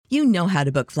You know how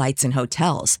to book flights and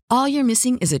hotels. All you're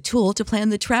missing is a tool to plan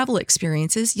the travel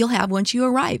experiences you'll have once you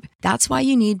arrive. That's why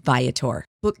you need Viator.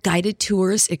 Book guided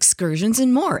tours, excursions,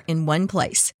 and more in one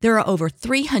place. There are over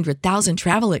 300,000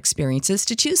 travel experiences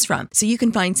to choose from, so you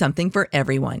can find something for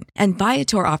everyone. And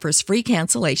Viator offers free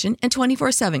cancellation and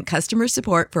 24/7 customer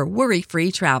support for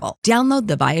worry-free travel. Download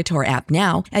the Viator app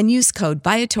now and use code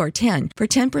Viator10 for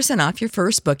 10% off your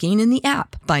first booking in the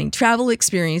app. Find travel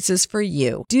experiences for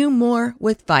you. Do more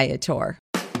with Viator.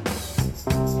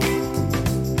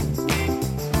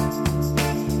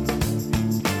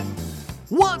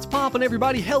 What's poppin',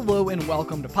 everybody? Hello and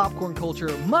welcome to Popcorn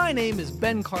Culture. My name is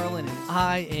Ben Carlin and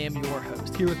I am your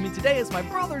host. Here with me today is my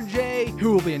brother Jay,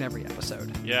 who will be in every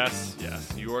episode. Yes,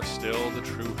 you are still the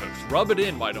true host. Rub it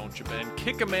in, why don't you, Ben?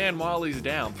 Kick a man while he's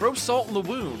down. Throw salt in the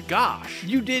wound. Gosh.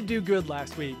 You did do good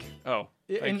last week. Oh,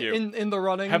 thank you. In the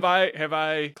running. Have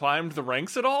I climbed the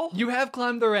ranks at all? You have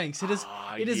climbed the ranks. It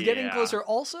is getting yeah. closer.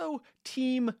 Also,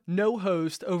 Team No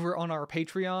Host over on our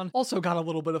Patreon also got a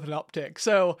little bit of an uptick.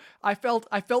 So I felt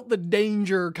the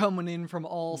danger coming in from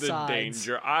all sides. The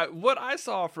danger. What I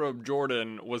saw from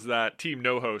Jordan was that Team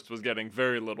No Host was getting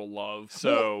very little love.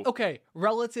 So well, okay,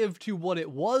 relative to what it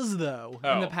was though,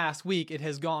 in the Oh. past week, it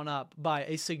has gone up by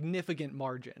a significant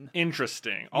margin.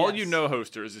 Interesting. All you Yes. No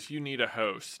Hosters, if you need a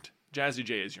host, Jazzy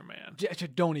J is your man.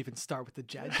 Don't even start with the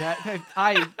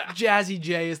Jazzy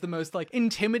J is the most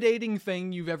intimidating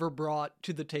thing you've ever brought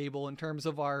to the table in terms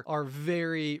of our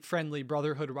very friendly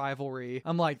brotherhood rivalry.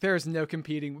 I'm like, there's no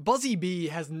competing. Buzzy B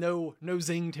has no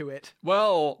zing to it.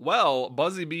 Well,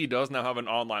 Buzzy B does now have an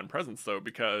online presence though,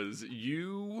 because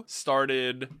you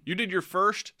did your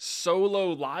first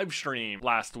solo live stream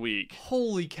last week.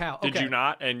 Holy cow. Did Okay. you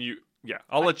not? And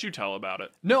I'll let you tell about it.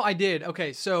 No, I did.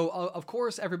 Okay, so of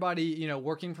course everybody,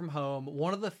 working from home,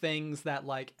 one of the things that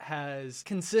has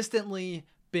consistently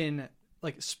been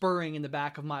spurring in the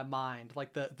back of my mind,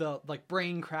 the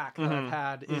brain crack that I've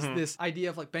had is this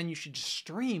idea of Ben, you should just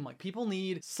stream. People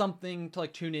need something to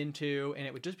tune into, and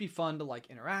it would just be fun to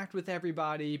interact with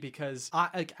everybody, because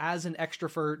I as an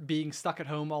extrovert being stuck at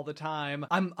home all the time,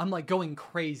 I'm going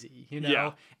crazy,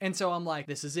 Yeah. And so I'm like,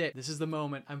 this is it. This is the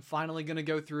moment. I'm finally gonna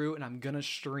go through and I'm gonna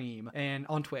stream and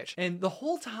on Twitch. And the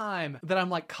whole time that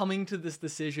I'm coming to this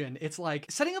decision, it's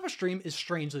setting up a stream is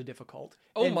strangely difficult.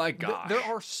 Oh And my gosh. there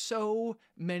are so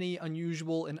many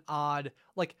unusual and odd,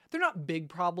 they're not big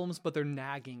problems, but they're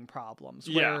nagging problems.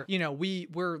 Yeah. Where,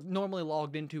 we're normally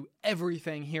logged into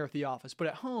everything here at the office, but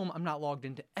at home, I'm not logged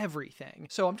into everything.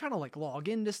 So I'm trying to log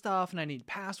into stuff, and I need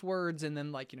passwords, and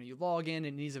then you log in, and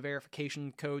it needs a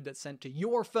verification code that's sent to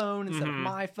your phone instead of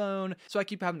my phone. So I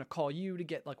keep having to call you to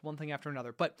get one thing after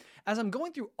another. But as I'm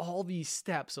going through all these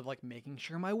steps of making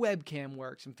sure my webcam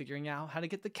works and figuring out how to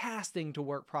get the casting to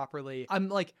work properly,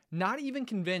 I'm not even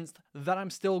convinced that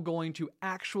I'm still going to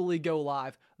actually go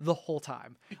live the whole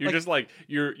time. You're just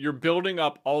you're building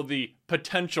up all the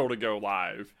potential to go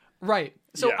live. Right.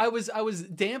 So Yeah. I was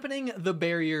dampening the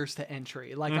barriers to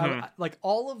entry.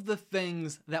 All of the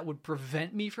things that would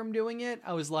prevent me from doing it,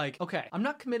 I was okay, I'm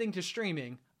not committing to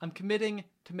streaming. I'm committing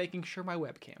to making sure my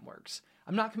webcam works.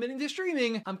 I'm not committing to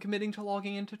streaming. I'm committing to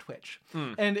logging into Twitch.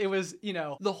 And it was,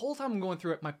 the whole time I'm going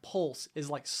through it, my pulse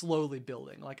is slowly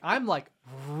building. I'm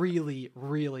really,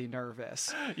 really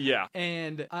nervous. Yeah.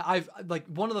 And I've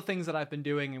one of the things that I've been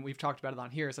doing, and we've talked about it on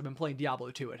here, is I've been playing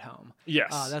Diablo 2 at home.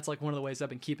 Yes. That's one of the ways I've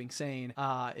been keeping sane,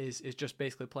 is just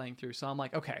basically playing through. So I'm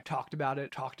okay, talked about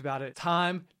it.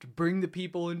 Time to bring the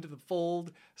people into the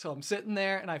fold. So I'm sitting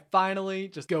there and I finally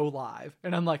just go live.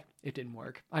 And I'm it didn't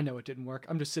work. I know it didn't work.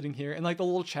 I'm just sitting here and the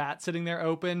little chat sitting there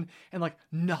open and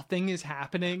nothing is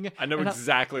happening. I know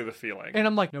exactly the feeling. And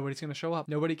I'm nobody's going to show up.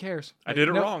 Nobody cares. I did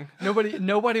it wrong.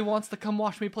 Nobody wants to come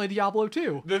watch me play Diablo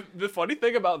 2. The funny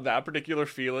thing about that particular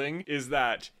feeling is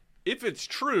that if it's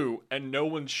true and no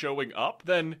one's showing up,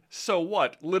 then so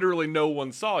what? Literally no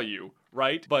one saw you,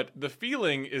 right? But the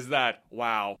feeling is that,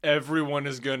 wow, everyone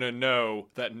is gonna know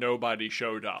that nobody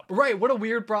showed up. Right, what a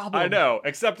weird problem. I know,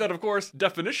 except that, of course,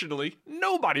 definitionally,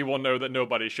 nobody will know that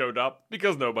nobody showed up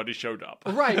because nobody showed up.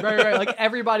 Right.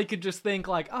 Everybody could just think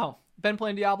oh, Ben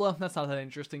playing Diablo, that's not that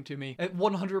interesting to me.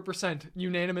 100%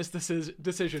 unanimous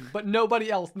decision, but nobody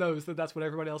else knows that that's what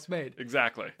everybody else made.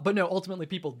 Exactly. But no, ultimately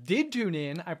people did tune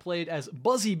in. I played as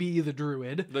Buzzy B the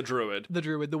Druid. The Druid.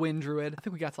 The Wind Druid. I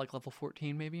think we got to level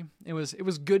 14 maybe. It was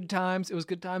good times.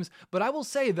 But I will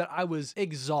say that I was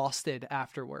exhausted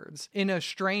afterwards in a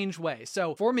strange way.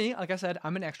 So for me, like I said,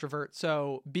 I'm an extrovert.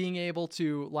 So being able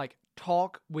to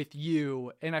talk with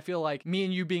you, and I feel like me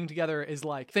and you being together is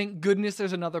like, thank goodness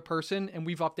there's another person, and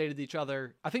we've updated each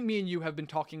other. I think me and you have been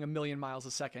talking a million miles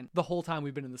a second the whole time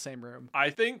we've been in the same room.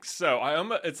 I think so.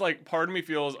 It's like part of me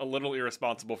feels a little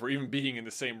irresponsible for even being in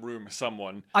the same room as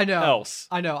someone else.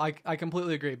 I know. I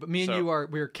completely agree. But me and you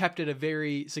we're kept at a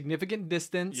very significant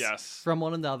distance from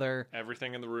one another.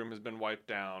 Everything in the room has been wiped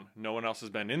down. No one else has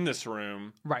been in this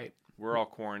room. Right. We're all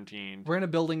quarantined. We're in a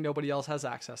building nobody else has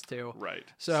access to. Right.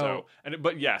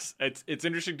 But yes, it's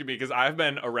interesting to me because I've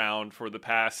been around for the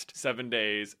past 7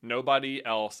 days. Nobody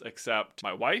else except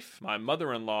my wife, my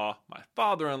mother-in-law, my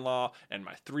father-in-law, and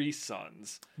my 3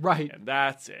 sons. Right. And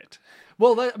that's it.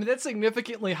 Well, that's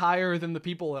significantly higher than the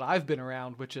people that I've been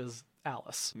around, which is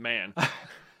Alice. Man.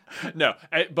 No,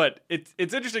 but it's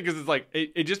interesting because it's like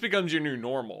it just becomes your new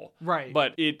normal, right?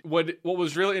 But what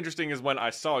was really interesting is when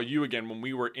I saw you again, when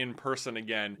we were in person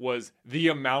again, was the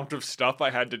amount of stuff I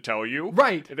had to tell you,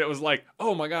 right? And it was like,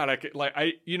 oh my god,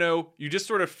 you just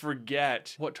sort of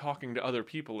forget what talking to other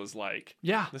people is like.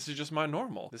 Yeah, this is just my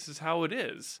normal. This is how it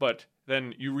is, but.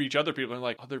 Then you reach other people and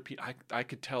like I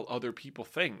could tell other people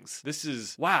things. This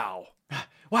is wow.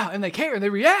 Wow, and they care and they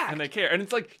react. And they care. And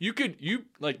it's like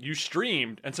you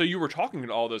streamed and so you were talking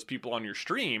to all those people on your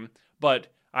stream, but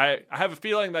I have a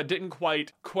feeling that didn't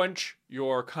quite quench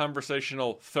your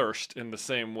conversational thirst in the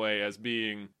same way as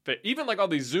being even like all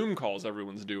these Zoom calls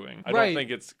everyone's doing. I don't think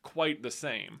it's quite the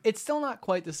same. It's still not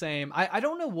quite the same. I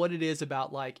don't know what it is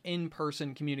about like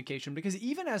in-person communication, because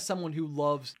even as someone who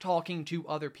loves talking to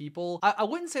other people, I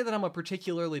wouldn't say that I'm a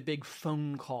particularly big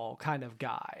phone call kind of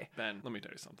guy. Ben, let me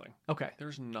tell you something. Okay.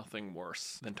 There's nothing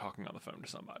worse than talking on the phone to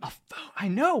somebody. A phone? I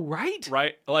know, right?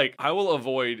 Right? Like, I will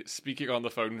avoid speaking on the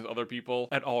phone with other people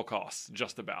at all costs,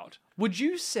 just about. Would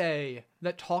you say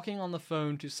that talking on the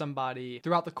phone to somebody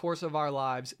throughout the course of our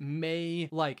lives may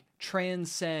like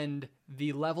transcend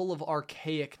the level of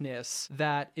archaicness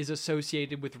that is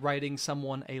associated with writing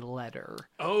someone a letter?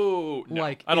 Oh, no,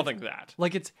 like I don't think that.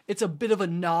 Like it's a bit of a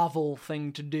novel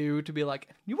thing to do, to be like,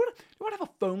 you want to have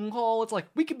a phone call? It's like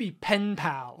we could be pen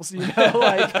pals, you know,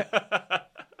 like.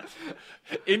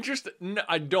 No,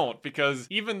 I don't, because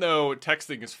even though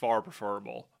texting is far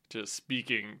preferable to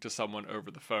speaking to someone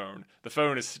over the phone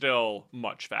is still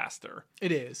much faster.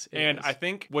 It is. I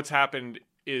think what's happened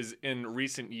is in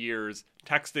recent years,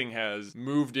 texting has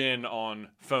moved in on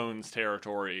phones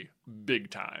territory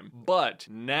big time. But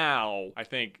now, I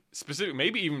think,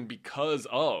 maybe even because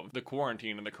of the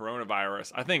quarantine and the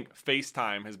coronavirus, I think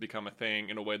FaceTime has become a thing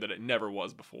in a way that it never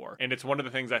was before. And it's one of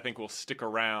the things I think will stick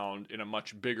around in a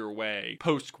much bigger way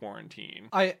post-quarantine.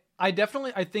 I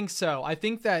think so. I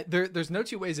think that there's no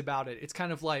two ways about it. It's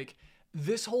kind of like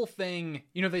this whole thing,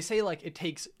 you know, they say like it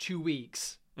takes 2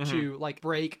 weeks to like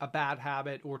break a bad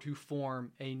habit or to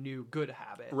form a new good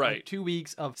habit. Right. Like 2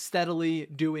 weeks of steadily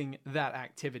doing that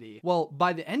activity. Well,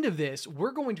 by the end of this,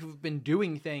 we're going to have been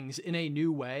doing things in a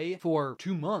new way for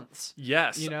 2 months.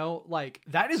 Yes. You know, like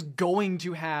that is going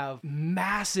to have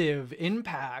massive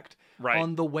impact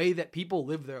on the way that people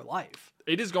live their life.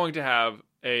 It is going to have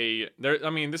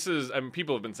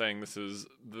people have been saying this is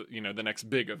the next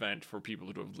big event for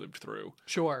people who have lived through.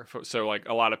 Sure. So like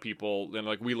a lot of people, and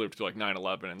like we lived through like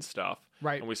 9/11 and stuff.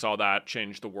 Right. And we saw that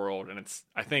change the world. And it's,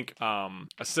 I think, a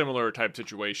similar type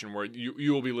situation where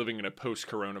you will be living in a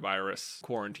post-coronavirus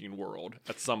quarantine world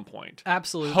at some point.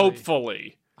 Absolutely.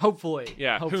 Hopefully.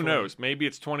 Yeah, who knows? Maybe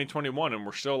it's 2021 and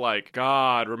we're still like,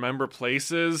 God, remember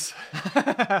places?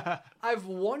 I've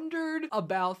wondered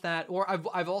about that, or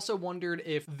I've also wondered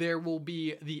if there will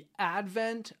be the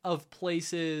advent of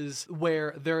places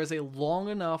where there is a long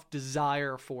enough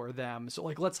desire for them. So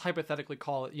like, let's hypothetically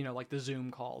call it, like the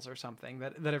Zoom calls or something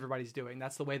that everybody's doing.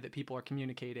 That's the way that people are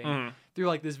communicating through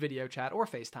like this video chat or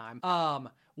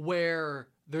FaceTime, where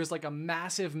there's like a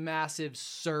massive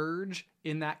surge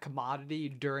in that commodity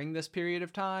during this period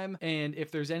of time. And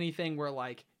if there's anything where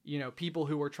like, people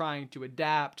who are trying to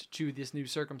adapt to this new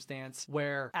circumstance,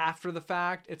 where after the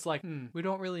fact, it's like, we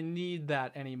don't really need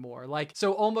that anymore. Like,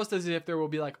 so almost as if there will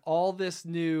be like all this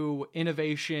new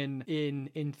innovation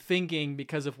in thinking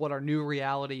because of what our new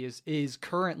reality is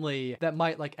currently, that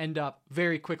might like end up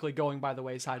very quickly going by the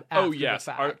wayside after the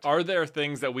fact. Are there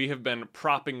things that we have been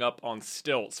propping up on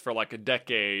stilts for like a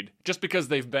decade just because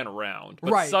they've been around?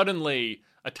 But suddenly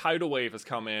a tidal wave has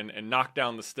come in and knocked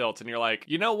down the stilts, and you're like,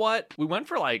 you know what? We went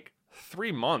for like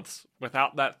 3 months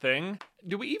without that thing.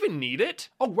 Do we even need it?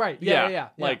 Oh, right. Yeah.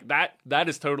 Like that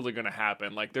is totally going to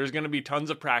happen. Like there's going to be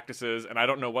tons of practices, and I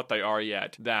don't know what they are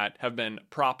yet, that have been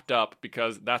propped up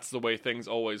because that's the way things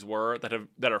always were,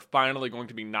 that are finally going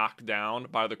to be knocked down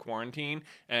by the quarantine,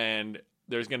 and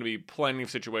there's going to be plenty of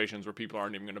situations where people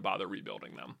aren't even going to bother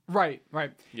rebuilding them. Right.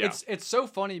 Yeah. It's so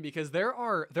funny because there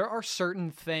are certain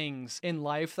things in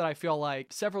life that I feel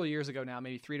like several years ago now,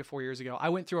 maybe 3 to 4 years ago, I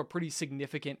went through a pretty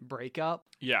significant breakup.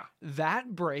 Yeah.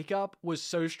 That breakup was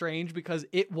so strange because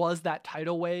it was that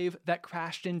tidal wave that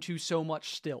crashed into so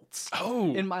much stilts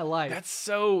in my life.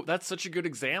 That's such a good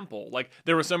example. Like,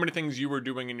 there were so many things you were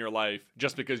doing in your life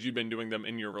just because you've been doing them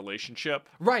in your relationship.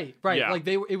 Right. Yeah. Like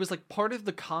it was like part of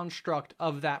the construct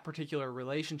of that particular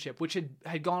relationship, which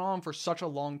had gone on for such a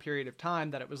long period of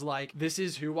time that it was like, this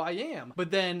is who I am.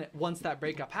 But then once that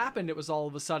breakup happened, it was all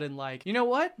of a sudden like, you know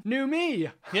what? New me.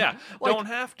 Yeah. Like, don't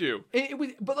have to. It was,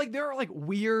 but like there are like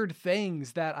weird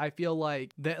things that I feel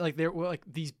like that like there were like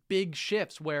these big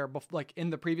shifts where like in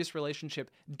the previous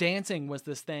relationship, dancing was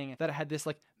this thing that I had this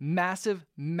like massive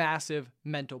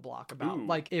mental block about. Ooh.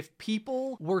 Like if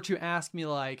people were to ask me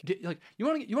like you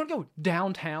want to go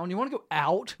downtown, you want to go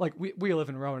out, like we live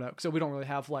in Roanoke, so we don't really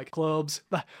have like clubs,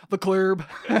 the club.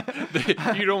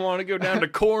 You don't want to go down to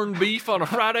corned beef on a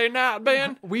Friday night,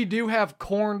 Ben? We do have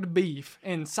corned beef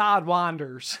and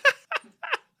sidewinders.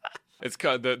 It's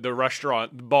called the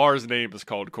restaurant. The bar's name is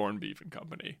called Corned Beef and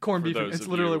Company. Corned beef. It's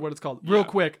literally what it's called. Real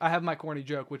quick, I have my corny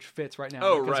joke, which fits right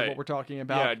now because of what we're talking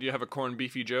about. Yeah. Do you have a corned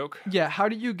beefy joke? Yeah. How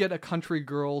do you get a country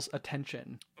girl's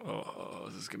attention? Oh,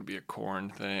 this is gonna be a corn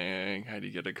thing. How do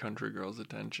you get a country girl's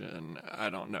attention?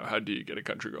 I don't know. How do you get a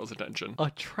country girl's attention?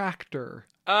 A tractor.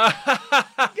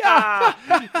 Yeah,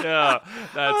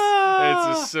 it's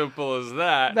as simple as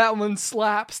that. That one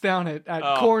slaps down at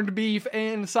corned beef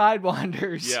and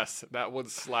sidewinders. Yes, that one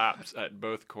slaps at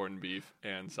both corned beef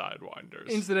and sidewinders.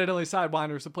 Incidentally,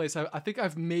 sidewinders, a place I think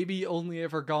I've maybe only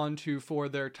ever gone to for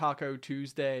their Taco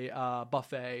Tuesday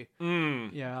buffet.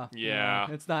 Yeah.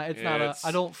 It's not.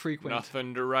 I don't frequent.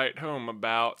 Nothing to write home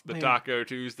about the Taco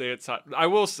Tuesday at I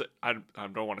will say I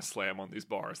don't want to slam on these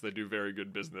bars. They do very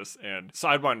good business, and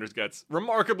Sidewinders gets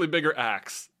remarkably bigger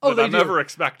acts than I'm ever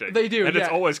expecting. They do, and yeah.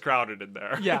 it's always crowded in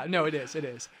there. Yeah, no, it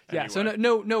is. Yeah, so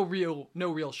no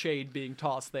real shade being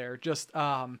tossed there. Just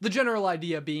the general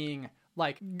idea being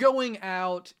like going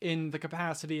out in the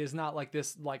capacity is not like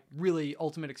this like really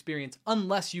ultimate experience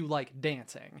unless you like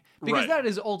dancing, because that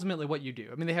is ultimately what you do.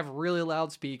 I mean, they have really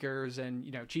loud speakers and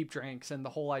cheap drinks, and the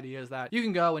whole idea is that you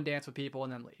can go and dance with people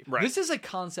and then leave. Right. This is a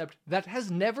concept that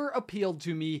has never appealed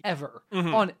to me ever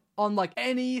on like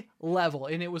any level,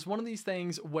 and it was one of these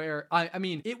things where I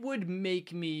mean it would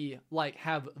make me like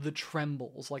have the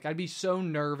trembles. Like I'd be so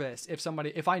nervous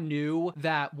if I knew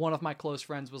that one of my close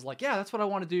friends was like, yeah, that's what I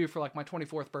want to do for like my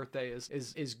 24th birthday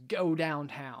is go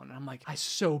downtown, and I'm like, I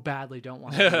so badly don't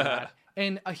want to do that.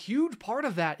 And a huge part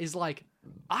of that is like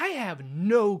I have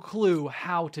no clue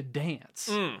how to dance.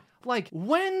 Like,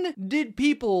 when did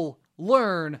people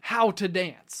learn how to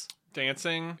dance?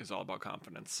 Dancing is all about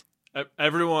confidence.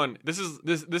 Everyone, this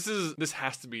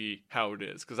has to be how it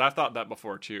is, because I've thought that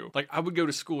before too. Like, I would go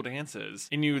to school dances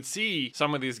and you would see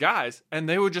some of these guys and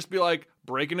they would just be like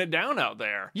breaking it down out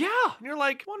there. Yeah. And you're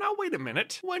like, well, now wait a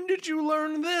minute. When did you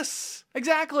learn this?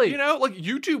 Exactly. Like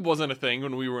YouTube wasn't a thing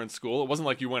when we were in school. It wasn't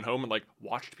like you went home and like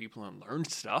watched people and learned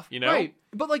stuff, Right.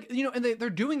 But like, and they're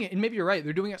doing it, and maybe you're right,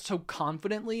 they're doing it so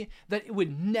confidently that it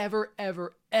would never,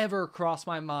 ever cross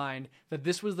my mind that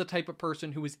this was the type of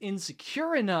person who was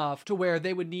insecure enough to where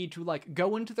they would need to like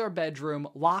go into their bedroom,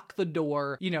 lock the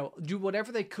door, do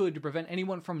whatever they could to prevent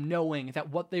anyone from knowing that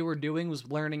what they were doing was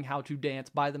learning how to dance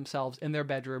by themselves in their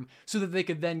bedroom, so that they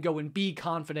could then go and be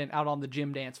confident out on the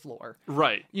gym dance floor.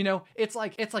 Right. It's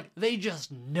like they just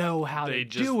know how to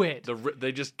do it.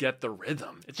 They just get the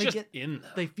rhythm. It's just in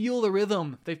them. They feel the rhythm.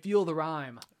 They feel the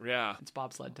rhyme. Yeah. It's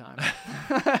bobsled time.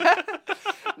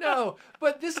 No,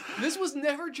 but this was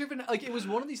never driven. Like, it was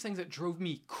one of these things that drove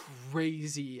me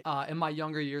crazy in my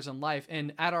younger years in life.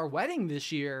 And at our wedding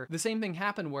this year, the same thing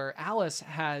happened where Alice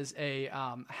has a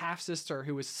half sister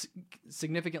who is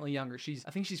significantly younger.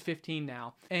 I think she's 15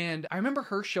 now. And I remember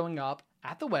her showing up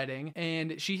at the wedding,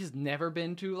 and she has never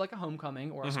been to like a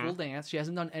homecoming or a school dance. She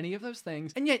hasn't done any of those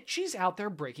things, and yet she's out there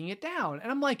breaking it down.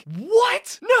 And I'm like,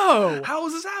 what? No! How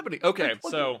is this happening? Okay,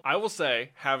 so I will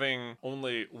say, having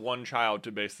only one child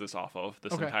to base this off of,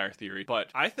 this entire theory,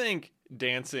 but I think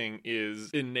dancing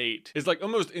is innate, is like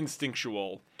almost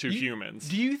instinctual to humans.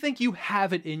 Do you think you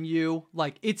have it in you?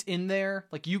 Like, it's in there?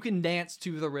 Like, you can dance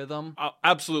to the rhythm?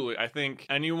 Absolutely. I think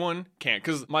anyone can.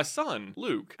 Because my son,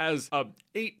 Luke, as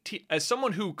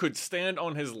someone who could stand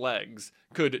on his legs,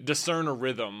 could discern a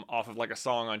rhythm off of like a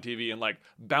song on TV and like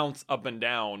bounce up and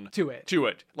down to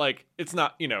it. Like, it's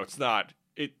not, it's not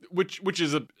which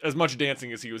is as much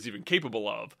dancing as he was even capable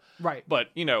of. Right. But,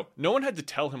 no one had to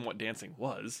tell him what dancing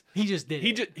was. He just did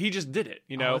it. He just did it,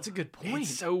 Oh, that's a good point.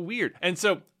 It's so weird. And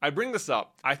so I bring this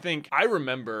up. I think I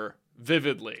remember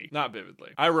not vividly.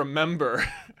 I remember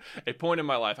a point in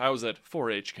my life. I was at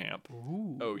 4-H camp.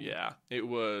 Ooh. Oh yeah. It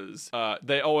was,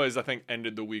 they always, I think,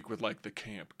 ended the week with like the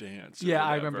camp dance. Yeah,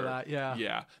 I remember that. Yeah.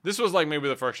 Yeah. This was like maybe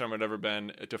the first time I'd ever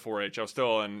been to 4-H. I was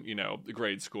still in,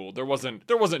 grade school. There wasn't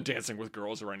dancing with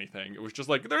girls or anything. It was just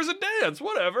like, there's a dance,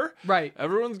 whatever. Right.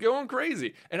 Everyone's going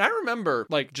crazy. And I remember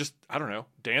like just, I don't know,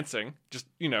 dancing, just,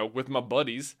 with my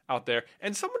buddies out there.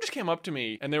 And someone just came up to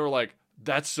me and they were like,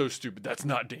 that's so stupid. That's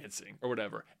not dancing or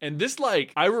whatever. And this,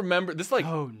 like, I remember this, like,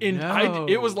 oh, no.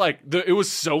 It was like, it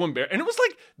was so embarrassing. And it was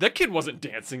like, that kid wasn't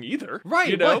dancing either.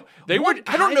 Right. I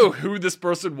don't know who this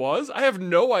person was. I have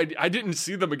no idea. I didn't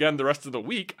see them again the rest of the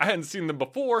week. I hadn't seen them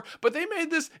before, but they made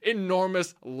this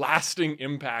enormous, lasting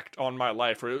impact on my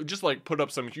life where it just, like, put up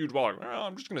some huge wall. Like,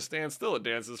 I'm just going to stand still at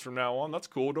dances from now on. That's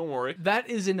cool. Don't worry. That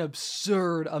is an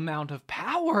absurd amount of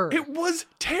power. It was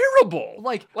terrible.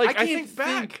 Like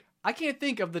I can't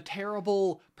think of the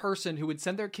terrible person who would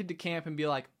send their kid to camp and be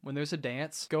like, when there's a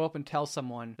dance, go up and tell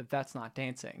someone that that's not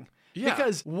dancing. Yeah.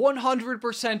 Because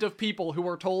 100% of people who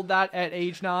are told that at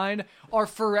age 9 are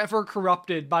forever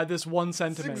corrupted by this one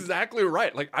sentiment. That's exactly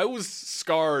right. Like, I was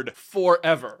scarred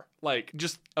forever. Like,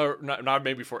 just, not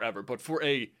maybe forever, but for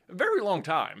a very long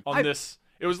time on this.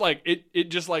 It was like, it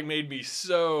just like made me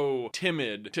so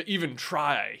timid to even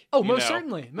try. Oh, most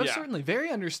certainly. Most certainly.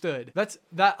 Very understood. That's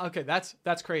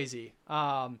crazy.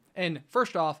 And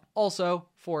first off, also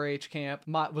 4-H camp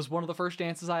was one of the first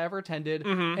dances I ever attended.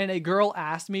 Mm-hmm. And a girl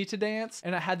asked me to dance,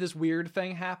 and I had this weird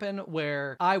thing happen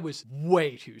where I was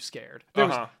way too scared.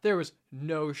 There was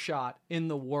no shot in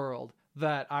the world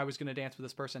that I was going to dance with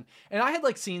this person. And I had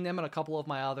like seen them in a couple of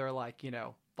my other like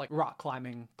rock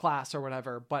climbing class or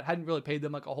whatever, but hadn't really paid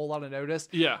them like a whole lot of notice.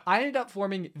 Yeah. I ended up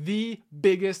forming the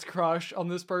biggest crush on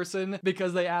this person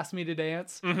because they asked me to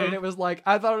dance. Mm-hmm. And it was like,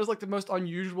 I thought it was like the most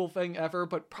unusual thing ever,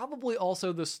 but probably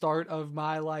also the start of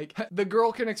my like, the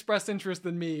girl can express interest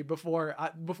in me before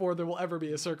there will ever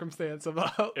be a circumstance of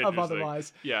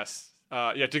otherwise. Yes.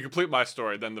 To complete my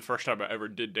story, then the first time I ever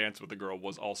did dance with a girl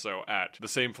was also at the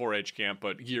same 4-H camp,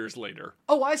 but years later.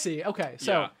 Oh, I see. Okay.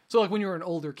 So like when you were an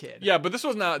older kid. Yeah, but this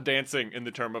was not dancing in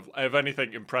the term of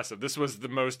anything impressive. This was the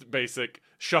most basic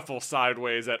shuffle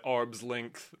sideways at arm's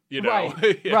length,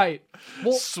 Right, right.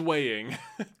 Well, swaying.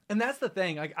 And that's the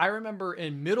thing. Like, I remember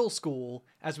in middle school,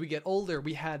 as we get older,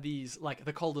 we had these, like,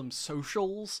 they called them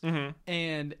socials. Mm-hmm.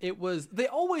 And they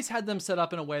always had them set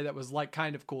up in a way that was, like,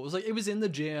 kind of cool. It was like, it was in the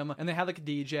gym, and they had, like, a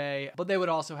DJ, but they would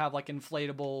also have, like,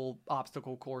 inflatable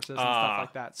obstacle courses and stuff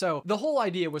like that. So the whole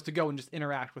idea was to go and just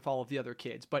interact with all of the other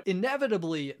kids. But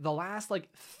inevitably, the last, like,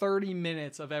 30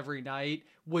 minutes of every night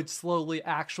would slowly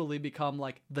actually become,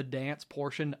 like, the dance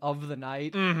portion of the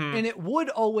night. Mm-hmm. And it would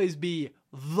always be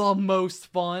the most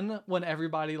fun when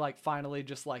everybody like finally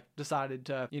just like decided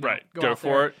to go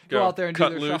out there and do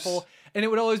their shuffle. And it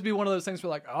would always be one of those things where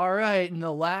like, all right, and the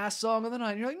last song of the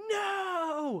night, and you're like,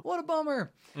 no, what a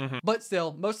bummer. Mm-hmm. But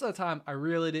still, most of the time I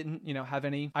really didn't have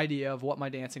any idea of what my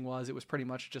dancing was. It was pretty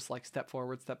much just like step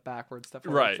forward, step backwards, step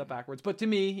forward, step backwards. But to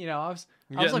me, I was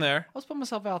putting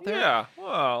myself out there. Yeah,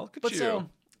 well, look at you. So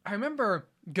I remember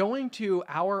going to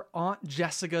our Aunt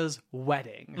Jessica's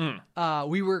wedding.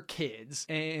 We were kids,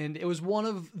 and it was one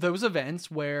of those events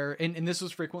where, and this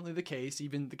was frequently the case,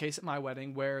 even the case at my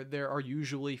wedding, where there are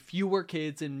usually fewer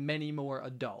kids and many more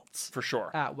adults. For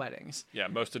sure. At weddings. Yeah,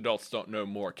 most adults don't know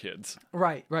more kids.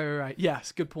 Right.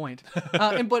 Yes, good point.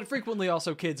 But frequently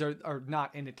also kids are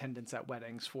not in attendance at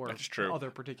weddings for other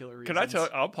particular reasons.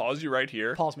 I'll pause you right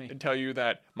here. Pause me. And tell you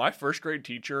that my first grade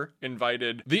teacher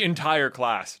invited the entire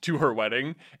class to her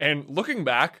wedding. And looking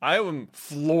back, I am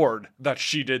floored that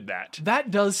she did that.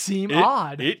 That does seem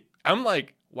odd. I'm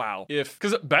like, wow.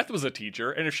 Because Beth was a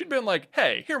teacher, and if she'd been like,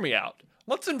 hey, hear me out,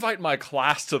 let's invite my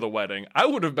class to the wedding, I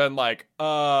would have been like,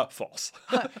 false.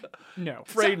 No.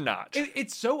 Afraid not.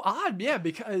 It's so odd, yeah,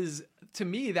 because to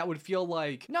me that would feel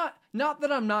like, not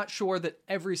that I'm not sure that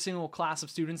every single class of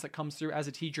students that comes through as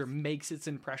a teacher makes its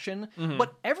impression,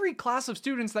 but every class of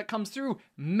students that comes through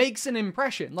makes an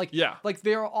impression. Like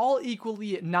they're all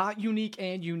equally not unique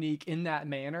and unique in that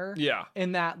manner. Yeah.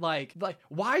 In that like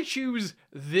why choose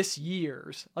this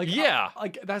year's? Like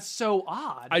that's so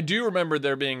odd. I do remember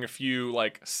there being a few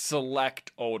like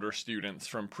select older students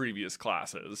from previous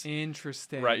classes.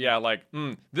 Interesting. Right, yeah, like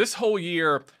this whole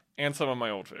year. And some of my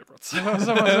old favorites. Some of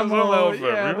my old favorites.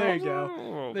 Yeah, there you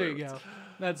go. There you go.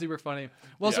 That's super funny.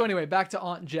 Well, so anyway, back to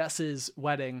Aunt Jess's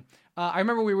wedding. I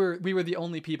remember we were the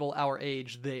only people our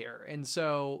age there. And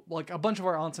so like a bunch of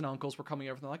our aunts and uncles were coming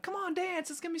over and they're like, come on, dance.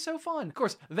 It's going to be so fun. Of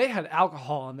course, they had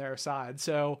alcohol on their side.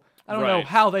 So I don't know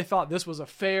how they thought this was a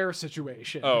fair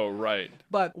situation. Oh, right.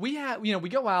 But we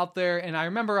go out there and I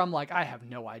remember I'm like, I have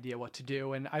no idea what to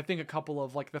do. And I think a couple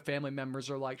of like the family members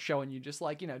are like showing you just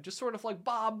like, just sort of like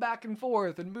bob back and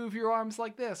forth and move your arms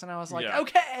like this. And I was like,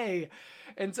 okay.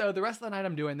 And so the rest of the night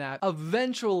I'm doing that.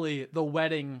 Eventually the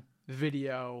wedding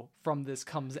video from this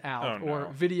comes out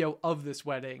or video of this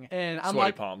wedding. And I'm sweaty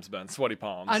like, palms, Ben. Sweaty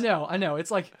palms. I know.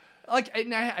 It's like,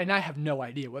 and I have no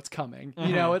idea what's coming.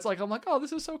 It's like, I'm like, oh,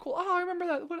 this is so cool. Oh, I remember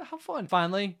that. How fun.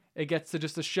 Finally, it gets to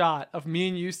just a shot of me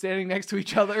and you standing next to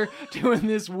each other doing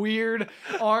this weird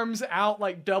arms out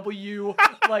like W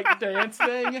like dance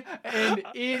thing. And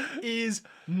it is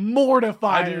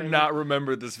mortifying. I do not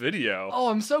remember this video. Oh,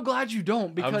 I'm so glad you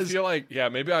don't because I feel like,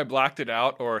 maybe I blacked it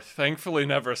out or thankfully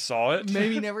never saw it.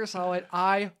 Maybe never saw it.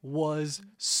 I was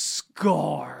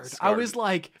scarred. I was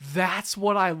like, that's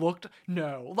what I looked.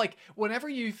 No. Like, whenever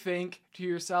you think to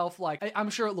yourself, like, I'm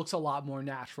sure it looks a lot more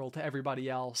natural to everybody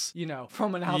else,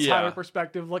 from an outsider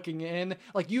perspective looking in.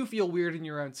 Like, you feel weird in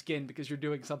your own skin because you're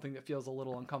doing something that feels a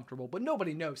little uncomfortable, but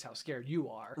nobody knows how scared you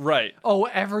are. Right. Oh,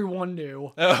 everyone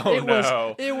knew.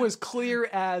 Oh, It was clear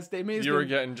as they made. You were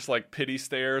getting just like pity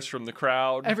stares from the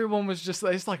crowd. Everyone was just,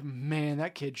 it's like, man,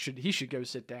 that kid should go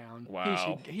sit down.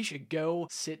 Wow. He should go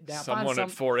sit down. Someone at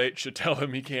 4-H should tell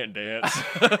him he can't dance.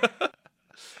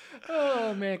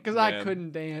 Oh man, because I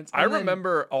couldn't dance. I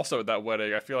remember also at that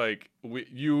wedding, I feel like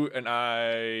you and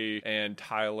I and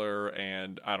Tyler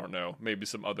and I don't know, maybe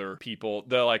some other people,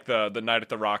 the Night at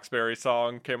the Roxbury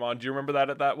song came on. Do you remember that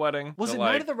at that wedding? Was it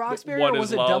Night at the Roxbury or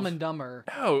was it Dumb and Dumber?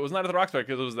 No, it was Night at the Roxbury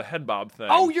because it was the head bob thing.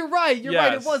 Oh, you're right. You're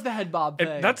right. It was the head bob thing.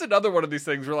 And that's another one of these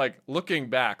things where, like, looking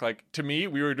back, like, to me,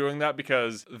 we were doing that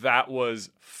because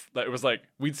it was like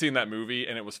we'd seen that movie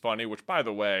and it was funny, which, by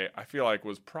the way, I feel like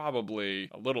was probably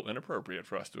a little inappropriate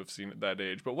for us to have seen at that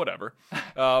age, but whatever.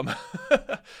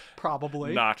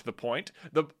 Probably. Not the point.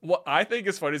 What I think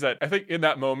is funny is that I think in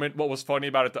that moment, what was funny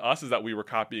about it to us is that we were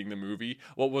copying the movie.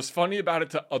 What was funny about it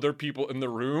to other people in the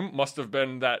room must have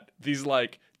been that these,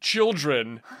 like,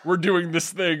 children were doing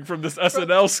this thing from this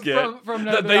SNL skit from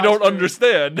that they don't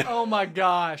understand. Oh my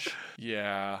gosh.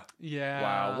 Yeah. Yeah.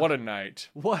 Wow, what a night.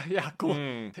 What? Yeah,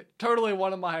 cool. Totally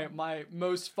one of my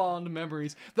most fond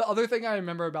memories. The other thing I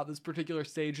remember about this particular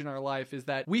stage in our life is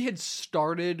that we had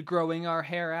started growing our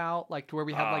hair out, like to where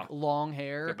we had like long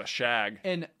hair. The shag.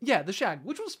 And yeah, the shag,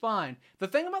 which was fine. The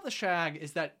thing about the shag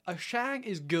is that a shag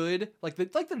is good, like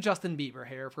the Justin Bieber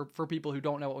hair for people who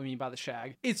don't know what we mean by the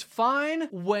shag. It's fine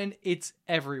when it's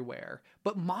everywhere.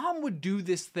 But mom would do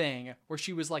this thing where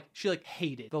she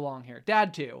hated the long hair.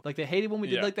 Dad too. Like they hated when we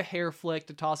did like the hair flick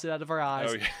to toss it out of our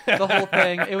eyes. Oh, yeah. The whole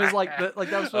thing. It was like that was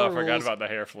the rules. I forgot about the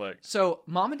hair flick. So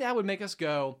mom and dad would make us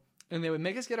go and they would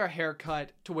make us get our hair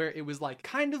cut to where it was like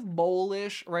kind of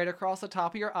bowl-ish right across the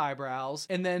top of your eyebrows.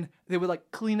 And then they would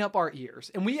like clean up our ears.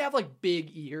 And we have like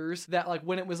big ears that like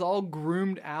when it was all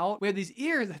groomed out, we had these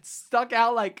ears that stuck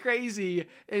out like crazy.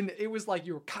 And it was like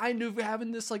you were kind of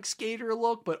having this like skater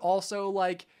look, but also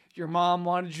like your mom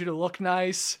wanted you to look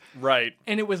nice. Right.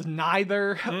 And it was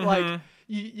neither. Like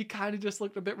you kind of just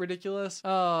looked a bit ridiculous.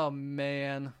 Oh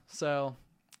man. So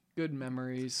good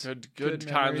memories. Good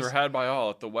times were had by all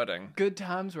at the wedding. Good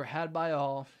times were had by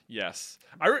all. Yes.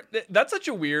 That's such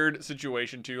a weird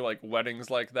situation too, like weddings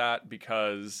like that,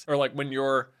 because, or like when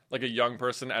you're like a young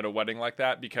person at a wedding like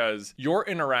that, because your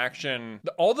interaction,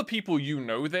 all the people you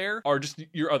know there are just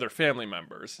your other family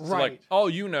members. Right. So like all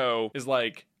you know is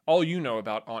like, all you know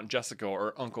about Aunt Jessica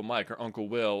or Uncle Mike or Uncle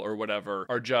Will or whatever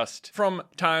are just from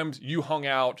times you hung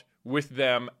out with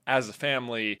them as a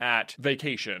family at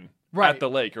vacation. Right. At the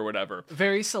lake or whatever.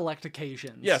 Very select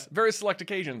occasions. Yes, very select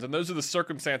occasions. And those are the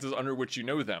circumstances under which you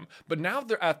know them. But now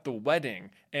they're at the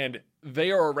wedding and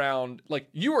they are around, like,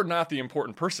 you are not the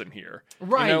important person here.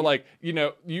 Right.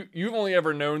 You've only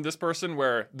ever known this person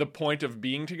where the point of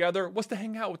being together was to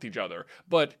hang out with each other.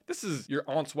 But this is your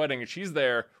aunt's wedding and she's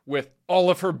there with all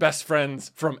of her best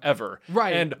friends from ever.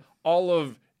 Right. And all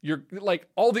of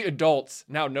all the adults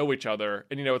now know each other,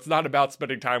 and it's not about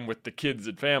spending time with the kids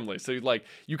and family. So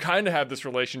you kind of have this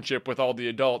relationship with all the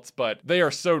adults, but they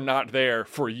are so not there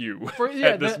for you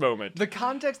at this moment. The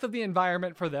context of the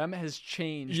environment for them has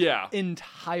changed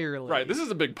entirely. Right. This is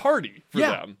a big party for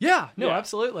them. Yeah. No,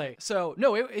 absolutely. So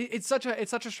no, it's such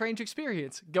a strange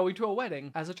experience going to a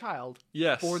wedding as a child.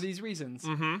 Yes. For these reasons.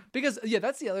 Mm-hmm. Because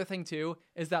that's the other thing too,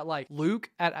 is that like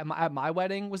Luke at my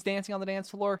wedding was dancing on the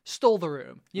dance floor, stole the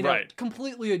room. You know, Right.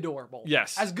 completely adorable.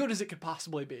 Yes. As good as it could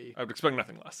possibly be. I would expect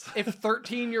nothing less. If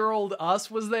 13-year-old us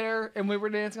was there and we were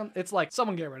dancing, it's like,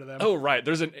 someone get rid of them. Oh, right.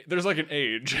 There's like an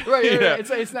age. Right. Yeah.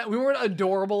 It's not, we weren't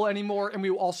adorable anymore, and we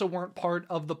also weren't part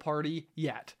of the party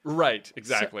yet. Right.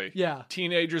 Exactly. So, yeah.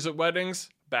 Teenagers at weddings,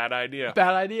 bad idea.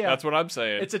 Bad idea. That's what I'm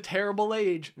saying. It's a terrible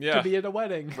age Yeah. to be at a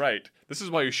wedding. Right. This is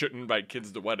why you shouldn't invite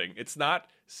kids to wedding. It's not.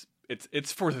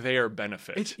 It's for their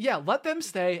benefit. Let them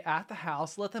stay at the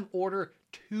house. Let them order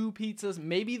 2 pizzas,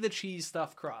 maybe the cheese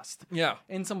stuffed crust. Yeah.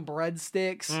 And some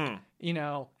breadsticks, you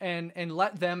know, and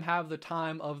let them have the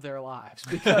time of their lives.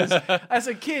 Because as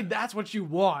a kid, that's what you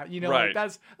want, you know. Right.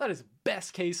 Like that is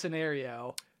best case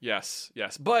scenario. Yes.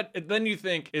 But then you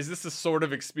think, is this the sort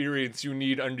of experience you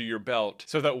need under your belt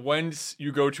so that once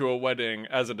you go to a wedding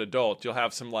as an adult, you'll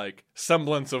have some like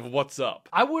semblance of what's up?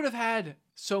 I would have had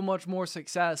so much more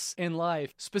success in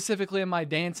life, specifically in my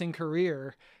dancing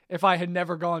career, if I had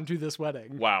never gone to this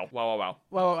wedding. Wow.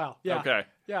 Wow. Yeah. Okay.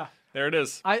 Yeah. There it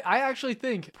is. I actually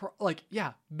think,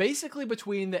 basically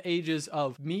between the ages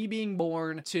of me being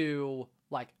born to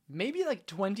maybe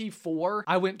 24,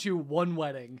 I went to one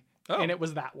wedding. Oh. And it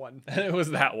was that one. It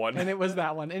was that one. And it was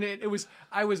that one. And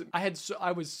I was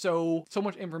so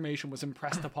much information was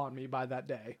impressed upon me by that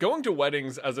day. Going to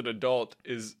weddings as an adult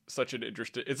is such an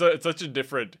interesting, it's such a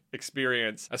different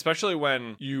experience, especially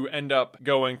when you end up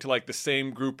going to like the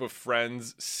same group of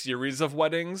friends series of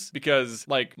weddings, because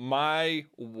like my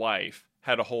wife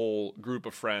had a whole group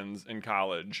of friends in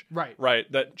college. Right.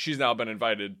 That she's now been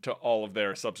invited to all of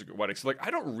their subsequent weddings. So like, I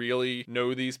don't really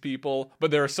know these people,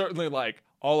 but there are certainly like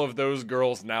all of those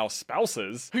girls now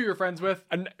spouses. Who you're friends with?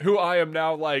 And who I am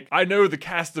now like, I know the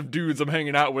cast of dudes I'm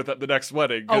hanging out with at the next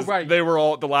wedding. Oh, right. They were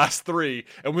all at the last 3,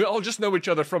 and we all just know each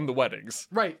other from the weddings.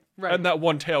 Right. And that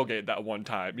one tailgate that one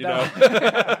time, you know?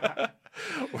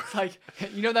 It's like,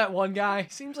 you know that one guy?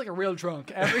 Seems like a real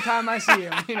drunk every time I see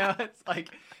him. You know, it's like,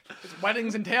 it's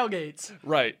weddings and tailgates.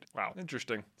 Right. Wow.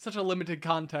 Interesting. Such a limited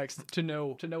context to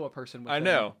know a person with. I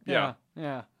know. Yeah. All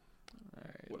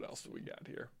right. What else do we got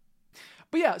here?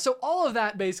 But yeah, so all of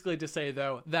that basically to say,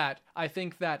 though, that I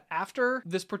think that after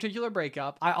this particular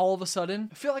breakup, I all of a sudden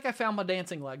feel like I found my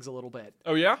dancing legs a little bit.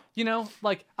 Oh, yeah? You know,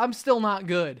 like, I'm still not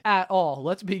good at all.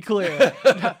 Let's be clear.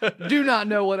 Do not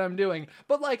know what I'm doing.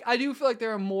 But, like, I do feel like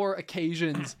there are more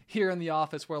occasions here in the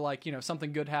office where, like, you know,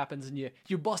 something good happens and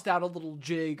you bust out a little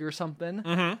jig or something.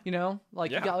 Mm-hmm. You know?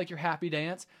 Like, you got, like, your happy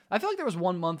dance. I feel like there was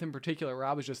one month in particular where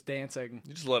I was just dancing.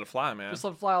 You just let it fly, man. Just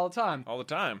let it fly all the time. All the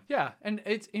time. Yeah, and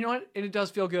it's, you know what? And it does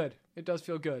feel good. It does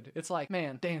feel good. It's like,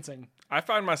 man, dancing. I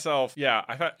find myself,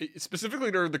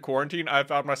 specifically during the quarantine, I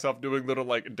found myself doing little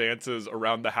like dances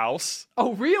around the house.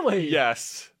 Oh, really?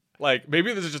 Yes. Like,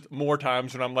 maybe there's just more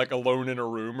times when I'm like alone in a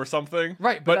room or something.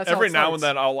 Right. But that's how every it now starts. and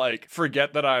then I'll like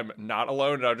forget that I'm not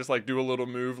alone, and I'll just like do a little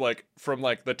move like from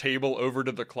like the table over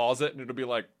to the closet, and it'll be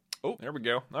like, oh, there we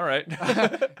go. All right.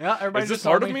 Yeah, everybody Is this just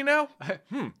part told of me now?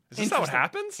 Is this not what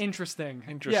happens? Interesting.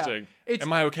 Interesting. Yeah,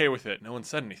 Am I okay with it? No one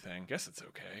said anything. Guess it's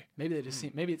okay. maybe they just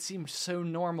maybe it seemed so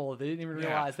normal they didn't even Yeah.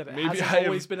 realize that it Maybe hasn't I have-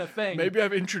 always been a thing. Maybe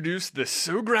I've introduced this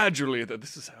so gradually that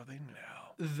this is how they know.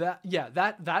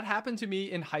 That happened to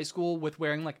me in high school with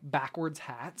wearing like backwards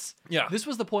hats. Yeah. This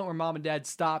was the point where mom and dad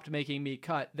stopped making me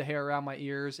cut the hair around my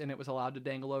ears and it was allowed to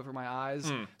dangle over my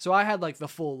eyes. So I had like the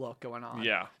full look going on.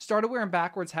 Yeah. Started wearing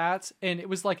backwards hats and it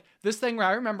was like this thing where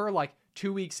I remember like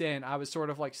 2 weeks in, I was sort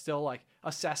of like still like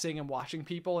assessing and watching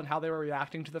people and how they were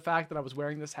reacting to the fact that I was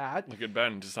wearing this hat. Look at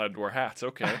Ben decided to wear hats.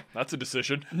 Okay, that's a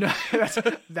decision. No,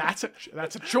 that's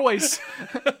a choice.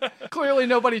 Clearly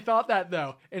nobody thought that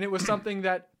though. And it was something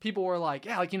that people were like,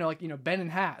 yeah, like, you know, Ben in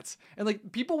hats. And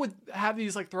like people would have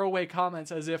these like throwaway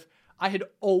comments as if I had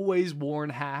always worn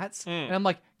hats. And I'm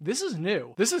like, this is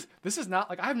new. This is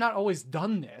not like, I have not always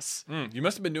done this. You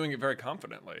must have been doing it very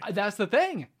confidently. That's the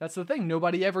thing.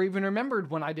 Nobody ever even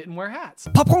remembered when I didn't wear hats.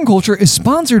 Popcorn Culture is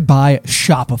sponsored by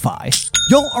Shopify.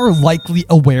 Y'all are likely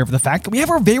aware of the fact that we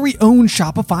have our very own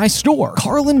Shopify store,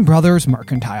 Carlin Brothers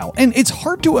Mercantile, and it's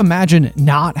hard to imagine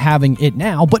not having it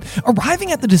now, but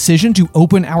arriving at the decision to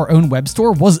open our own web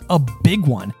store was a big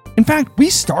one. In fact, we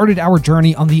started our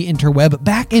journey on the interweb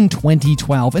back in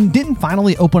 2012 and didn't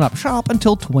finally open up shop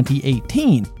until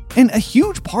 2018. And a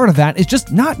huge part of that is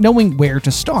just not knowing where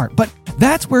to start, but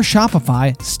that's where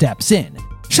Shopify steps in.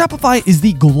 Shopify is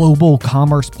the global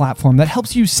commerce platform that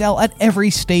helps you sell at every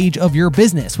stage of your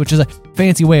business, which is a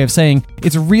fancy way of saying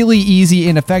it's a really easy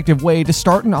and effective way to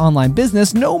start an online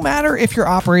business, no matter if you're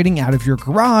operating out of your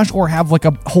garage or have like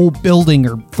a whole building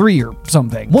or 3 or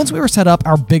something. Once we were set up,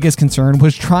 our biggest concern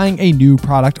was trying a new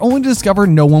product only to discover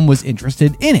no one was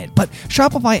interested in it. But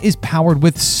Shopify is powered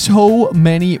with so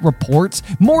many reports,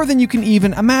 more than you can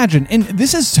even imagine. And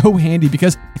this is so handy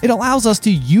because it allows us to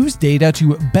use data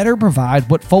to better provide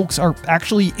what folks are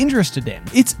actually interested in.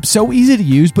 It's so easy to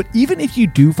use, but even if you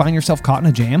do find yourself caught in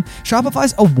a jam,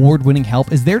 Shopify's award-winning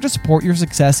help is there to support your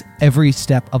success every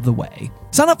step of the way.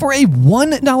 Sign up for a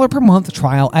 $1 per month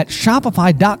trial at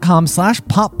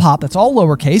shopify.com/poppop. That's all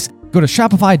lowercase. Go to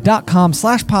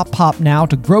shopify.com/poppop now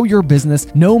to grow your business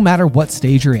no matter what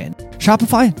stage you're in.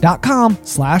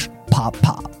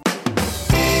 Shopify.com/poppop.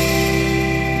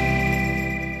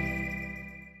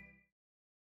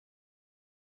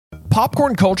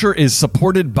 Popcorn Culture is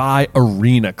supported by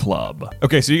Arena Club.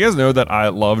 Okay, so you guys know that I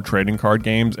love trading card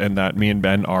games and that me and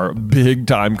Ben are big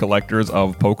time collectors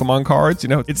of Pokemon cards. You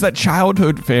know, it's that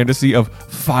childhood fantasy of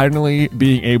finally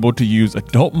being able to use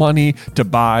adult money to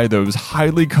buy those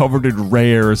highly coveted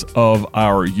rares of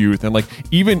our youth. And like,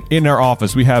 even in our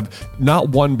office, we have not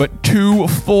one, but 2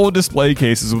 full display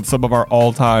cases with some of our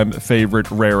all-time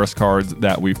favorite rarest cards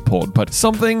that we've pulled. But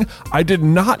something I did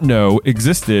not know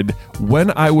existed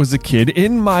when I was a kid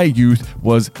in my youth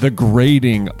was the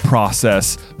grading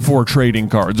process for trading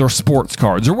cards or sports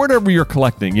cards or whatever you're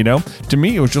collecting. You know, to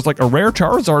me, it was just like a rare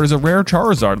Charizard is a rare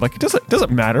Charizard. Like, it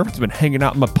doesn't matter if it's been hanging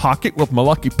out in my pocket with my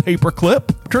lucky paper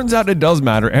clip. Turns out it does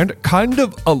matter, and kind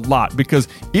of a lot, because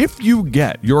if you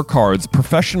get your cards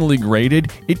professionally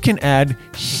graded, it can add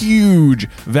huge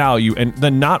value. And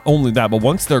then not only that, but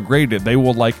once they're graded, they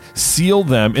will like seal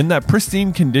them in that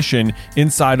pristine condition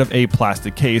inside of a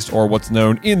plastic case, or what's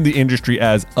known in the industry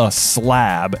as a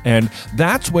slab. And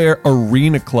that's where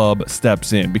Arena Club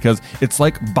steps in, because it's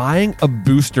like buying a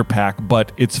booster pack,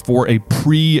 but it's for a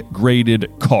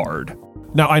pre-graded card.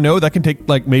 Now, I know that can take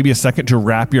like maybe a second to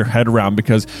wrap your head around,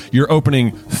 because you're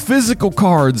opening physical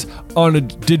cards on a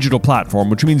digital platform,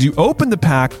 which means you open the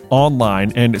pack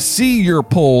online and see your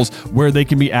pulls where they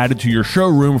can be added to your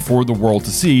showroom for the world to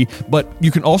see, but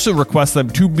you can also request them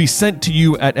to be sent to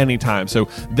you at any time. So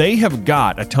they have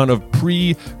got a ton of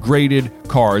pre-graded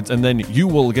cards, and then you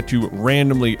will get to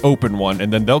randomly open one,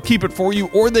 and then they'll keep it for you,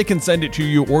 or they can send it to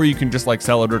you, or you can just like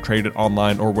sell it or trade it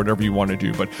online or whatever you want to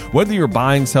do. But whether you're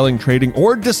buying, selling, trading,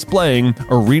 or displaying,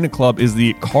 Arena Club is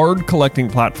the card collecting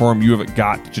platform you have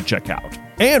got to check out.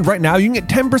 And right now, you can get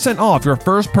 10% off your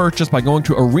first purchase by going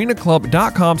to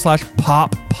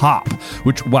arenaclub.com/poppop,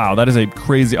 which, wow, that is a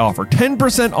crazy offer.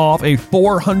 10% off a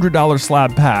 $400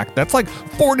 slab pack. That's like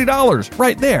 $40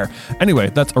 right there. Anyway,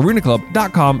 that's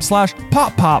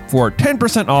arenaclub.com/poppop for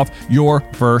 10% off your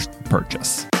first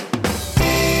purchase.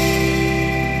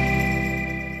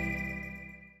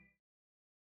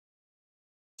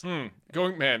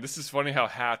 Man, this is funny how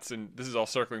hats, and this is all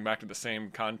circling back to the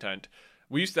same content.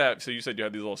 We used to have, so you said you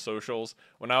had these little socials.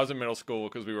 When I was in middle school,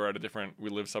 because we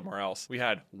lived somewhere else, we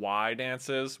had Y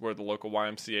dances where the local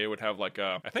YMCA would have like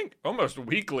I think almost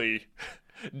weekly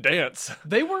dance.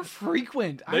 They were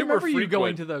frequent. I remember you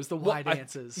going to those, the Y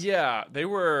dances. Yeah, they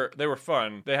were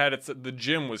fun. They had the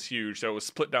gym was huge, so it was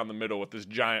split down the middle with this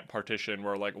giant partition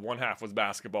where like one half was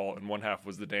basketball and one half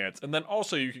was the dance. And then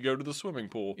also you could go to the swimming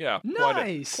pool. Yeah.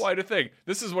 Nice. Quite a thing.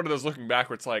 This is one of those looking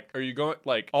backwards, like, are you going,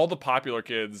 like, all the popular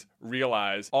kids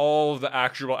realize all of the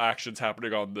actual actions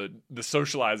happening on the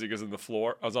socializing is in the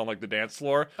floor. I was on like the dance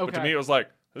floor. Okay. But to me it was like,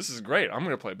 this is great. I'm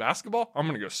going to play basketball. I'm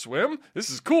going to go swim. This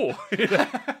is cool. You do it.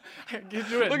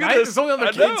 Look at this. There's only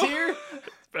other kids here.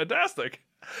 Fantastic.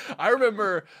 I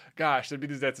remember, gosh, there'd be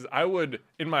these dances. I would,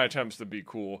 in my attempts to be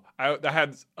cool, I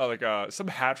had some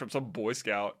hat from some Boy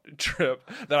Scout trip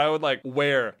that I would like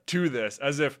wear to this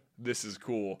as if this is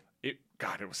cool.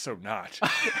 God, it was so not.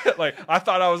 Like, I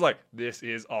thought I was like, this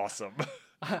is awesome.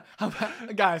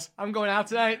 Guys, I'm going out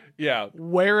tonight. Yeah.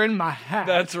 Wearing my hat.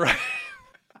 That's right.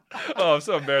 Oh, I'm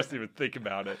so embarrassed to even think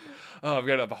about it. Oh, I'm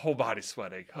gonna have a whole body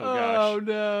sweating. Oh gosh. Oh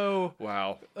no.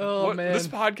 Wow. Oh man. This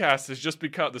podcast has just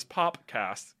become this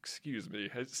popcast. Excuse me.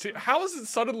 How has it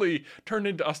suddenly turned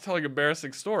into us telling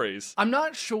embarrassing stories? I'm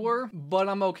not sure, but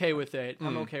I'm okay with it.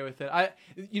 I'm okay with it.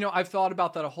 I've thought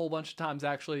about that a whole bunch of times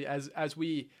actually. As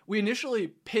we initially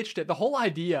pitched it, the whole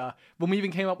idea when we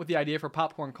even came up with the idea for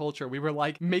Popcorn Culture, we were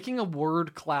like making a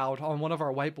word cloud on one of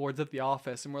our whiteboards at the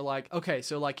office, and we're like, okay,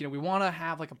 so like we want to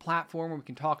have like a platform where we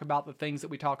can talk about the things that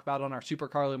we talk about on on our Super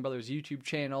Carlin Brothers YouTube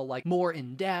channel, like more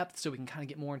in depth, so we can kind of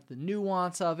get more into the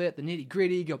nuance of it, the nitty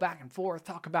gritty, go back and forth,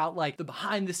 talk about like the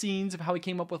behind the scenes of how he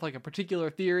came up with like a particular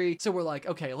theory. So we're like,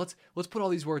 okay, let's put all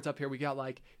these words up here. We got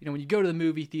like, you know, when you go to the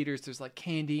movie theaters, there's like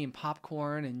candy and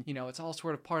popcorn, and you know, it's all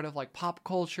sort of part of like pop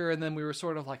culture. And then we were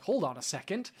sort of like, hold on a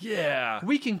second. Yeah.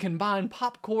 We can combine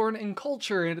popcorn and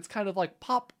culture, and it's kind of like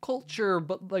pop culture,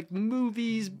 but like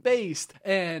movies based.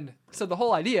 And so the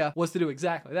whole idea was to do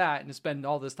exactly that and to spend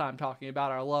all this time talking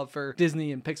about our love for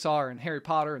Disney and Pixar and Harry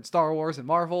Potter and Star Wars and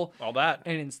Marvel. All that.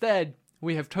 And instead,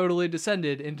 we have totally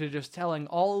descended into just telling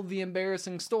all of the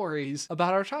embarrassing stories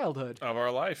about our childhood. Of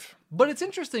our life. But it's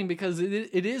interesting because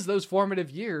it is those formative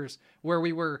years where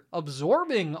we were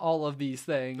absorbing all of these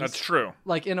things. That's true.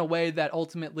 Like in a way that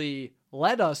ultimately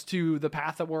led us to the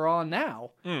path that we're on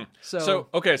now. So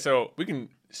we can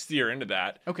steer into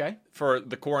that. Okay. For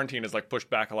the quarantine has like pushed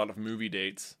back a lot of movie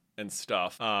dates and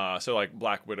stuff. So like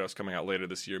Black Widow's coming out later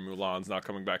this year. Mulan's not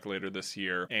coming back later this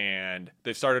year. And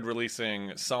they've started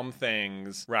releasing some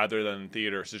things rather than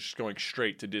theaters. It's just going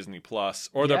straight to Disney Plus,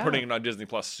 or they're putting it on Disney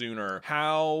Plus sooner.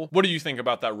 What do you think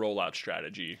about that rollout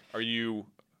strategy? Are you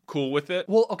cool with it?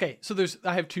 Well, okay, so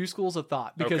I have two schools of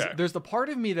thought, because Okay. there's the part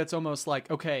of me that's almost like,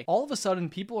 okay, all of a sudden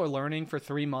people are learning for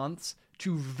 3 months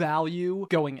to value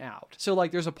going out. So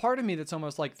like there's a part of me that's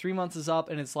almost like 3 months is up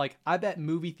and it's like, I bet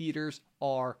movie theaters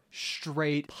are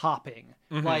straight popping.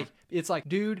 Like it's like,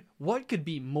 dude, what could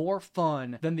be more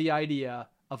fun than the idea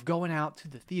of going out to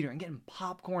the theater and getting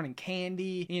popcorn and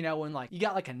candy, you know, and like you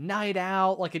got like a night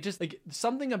out, like it just like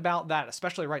something about that,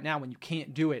 especially right now when you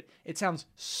can't do it, it sounds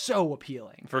so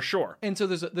appealing. For sure. And so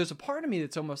there's a part of me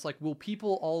that's almost like, will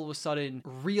people all of a sudden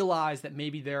realize that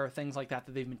maybe there are things like that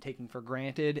they've been taking for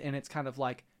granted? And it's kind of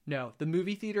like, no, the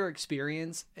movie theater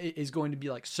experience is going to be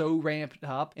like so ramped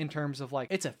up in terms of like,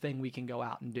 it's a thing we can go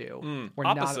out and do.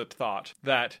 Opposite thought,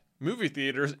 that movie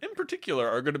theaters in particular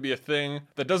are going to be a thing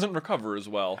that doesn't recover as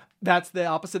well. That's the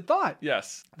opposite thought.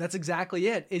 Yes. That's exactly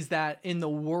it, is that in the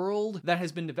world that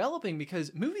has been developing,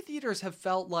 because movie theaters have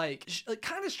felt like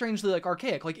kind of strangely like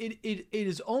archaic. Like it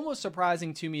is almost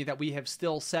surprising to me that we have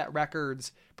still set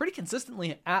records pretty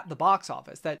consistently at the box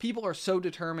office, that people are so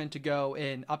determined to go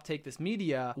and uptake this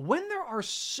media when there are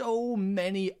so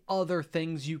many other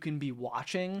things you can be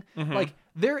watching. Like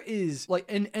there is like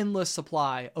an endless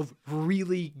supply of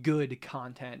really good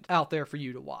content out there for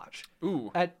you to watch.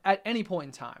 Ooh. At any point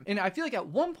in time. And I feel like at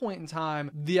one point in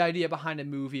time, the idea behind a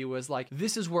movie was like,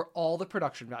 this is where all the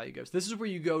production value goes. This is where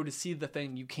you go to see the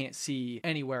thing you can't see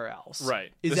anywhere else.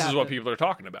 Right. This is what people are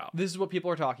talking about. This is what people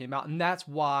are talking about. And that's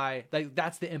why,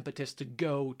 that's the impetus to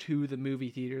go to the movie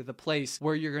theater, the place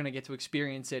where you're going to get to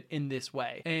experience it in this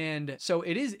way. And so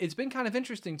it's been kind of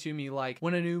interesting to me, like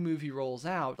when a new movie rolls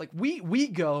out, like we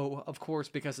go, of course,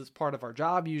 because it's part of our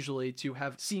job usually, to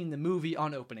have seen the movie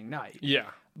on opening night. Yeah.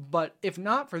 But if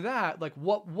not for that, like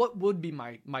what would be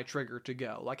my trigger to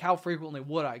go? Like how frequently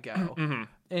would I go?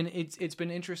 And it's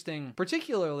been interesting,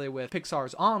 particularly with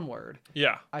Pixar's Onward.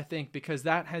 Yeah. I think because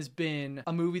that has been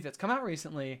a movie that's come out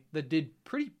recently that did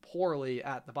pretty poorly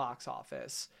at the box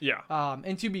office. Yeah.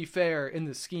 And to be fair, in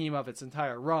the scheme of its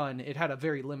entire run, it had a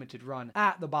very limited run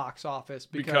at the box office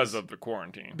because of the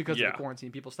quarantine. Because of the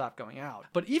quarantine, people stopped going out.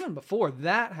 But even before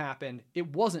that happened,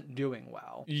 it wasn't doing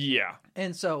well. Yeah.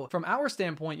 And so from our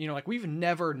standpoint, you know, like we've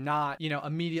never not, you know,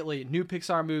 immediately new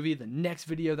Pixar movie, the next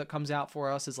video that comes out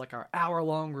for us is like our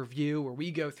hour-long review where we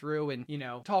go through and, you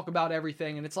know, talk about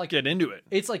everything. And it's like, get into it.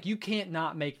 It's like you can't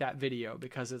not make that video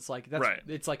because it's like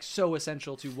it's like so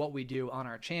essential to what we do on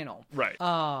our channel. Right.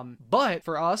 But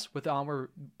for us with the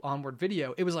Onward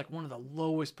video, it was like one of the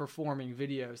lowest performing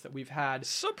videos that we've had.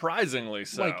 Surprisingly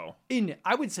so. Like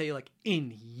I would say like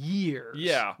in years.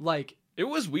 Yeah. Like it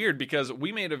was weird because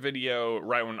we made a video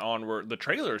right when Onward, the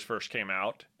trailers first came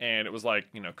out, and it was like,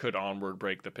 you know, could Onward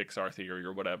break the Pixar theory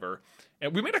or whatever?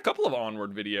 And we made a couple of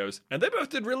Onward videos, and they both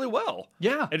did really well.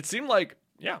 Yeah. And it seemed like,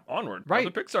 yeah, Onward,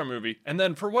 right, the Pixar movie. And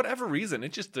then for whatever reason,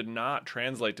 it just did not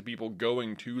translate to people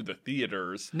going to the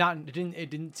theaters. It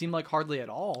didn't seem like hardly at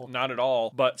all. Not at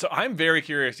all. But so I'm very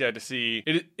curious to see.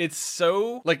 It's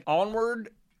so like Onward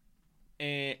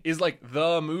is like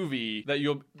the movie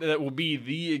that will be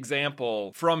the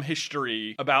example from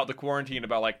history about the quarantine,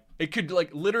 about like it could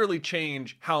like literally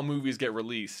change how movies get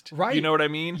released. Right. You know what I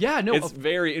mean? Yeah, no. It's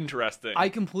very interesting. I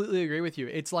completely agree with you.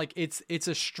 It's like it's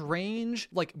a strange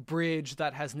like bridge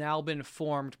that has now been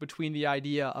formed between the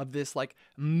idea of this like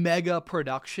mega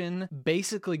production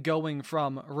basically going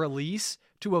from release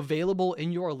to available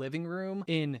in your living room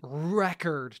in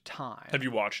record time. Have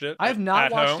you watched it? I have not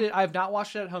at watched home? it. I have not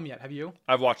watched it at home yet. Have you?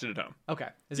 I've watched it at home. Okay.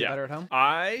 Is it better at home?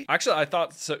 I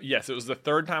thought so. Yes, it was the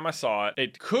third time I saw it.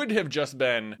 It could have just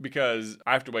been because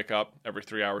I have to wake up every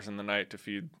 3 hours in the night to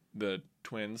feed the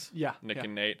twins, Nick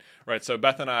and Nate. Right. So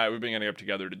Beth and I, we've been getting up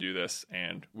together to do this,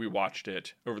 and we watched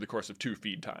it over the course of 2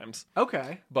 feed times.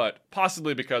 Okay. But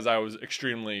possibly because I was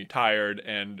extremely tired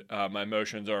and my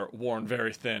emotions are worn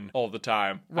very thin all the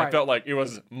time. Right. I felt like it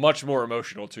was much more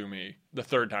emotional to me the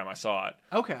third time I saw it.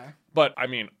 Okay. But I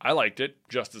mean, I liked it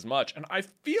just as much. And I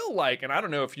feel like, and I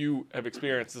don't know if you have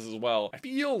experienced this as well, I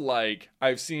feel like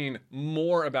I've seen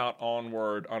more about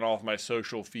Onward on all of my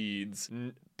social feeds,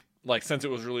 like since it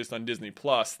was released on Disney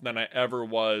Plus, than I ever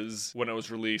was when it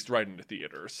was released right into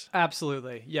theaters.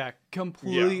 Absolutely. Yeah,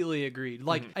 completely agreed.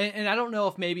 Like, and I don't know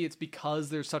if maybe it's because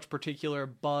there's such particular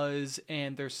buzz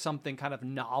and there's something kind of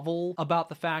novel about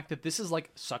the fact that this is like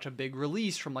such a big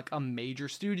release from like a major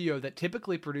studio that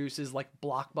typically produces like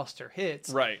blockbuster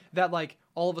hits. Right. That like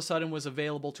all of a sudden was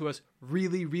available to us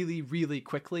really, really, really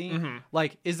quickly.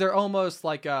 Like, is there almost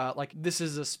like this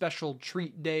is a special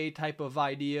treat day type of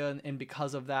idea, and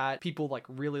because of that, people like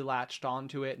really latched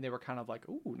onto it, and they were kind of like,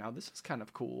 ooh, now this is kind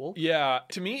of cool. Yeah,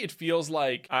 to me, it feels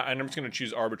like, and I'm just going to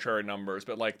choose arbitrary numbers,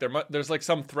 but like there's like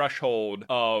some threshold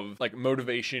of like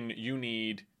motivation you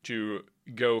need to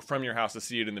go from your house to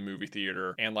see it in the movie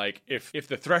theater. And like if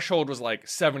the threshold was like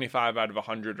 75 out of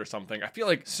 100 or something, I feel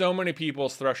like so many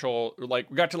people's threshold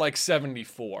like got to like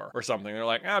 74 or something. They're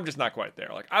like, I'm just not quite there.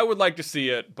 Like, I would like to see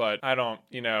it, but I don't,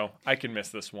 I can miss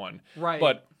this one. Right.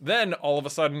 But then all of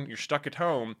a sudden you're stuck at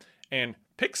home, and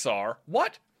Pixar,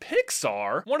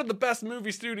 Pixar, one of the best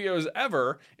movie studios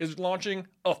ever, is launching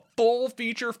a full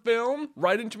feature film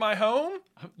right into my home.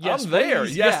 Yes, I'm there.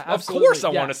 please. Yes, Yeah, of course I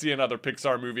absolutely. want to see another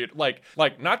Pixar movie. Like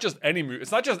not just any movie.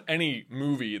 It's not just any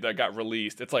movie that got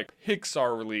released. It's like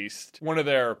Pixar released one of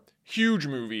their huge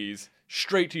movies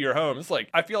straight to your home. It's like,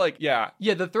 I feel like, Yeah,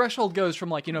 the threshold goes from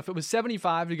like, if it was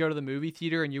 75 to go to the movie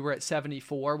theater and you were at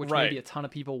 74, which Right. maybe a ton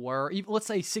of people were, even, let's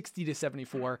say 60 to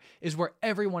 74 is where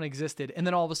everyone existed. And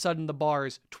then all of a sudden the bar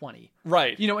is 20.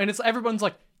 right. And it's everyone's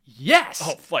like, yes!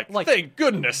 Oh, like thank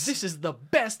goodness. This is the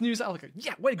best news. I'm like,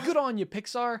 yeah, way good on you,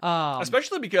 Pixar.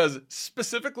 Especially because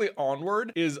specifically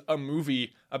Onward is a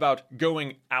movie about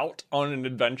going out on an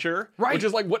adventure, Right. which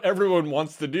is like what everyone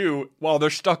wants to do while they're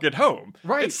stuck at home.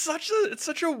 Right. It's such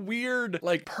a weird,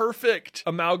 like perfect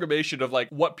amalgamation of like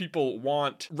what people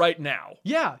want right now.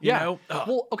 Yeah. know? Ugh.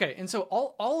 Well, okay, and so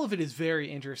all of it is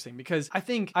very interesting because I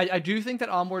do think that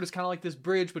Onward is kind of like this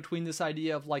bridge between this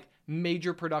idea of like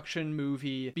major production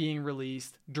movie being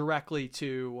released directly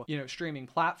to streaming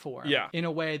platform. Yeah. In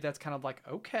a way that's kind of like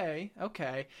okay,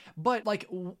 but like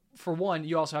for one,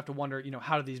 you also have to wonder,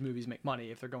 how do these movies make money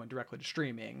if they're going directly to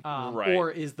streaming? Right. Or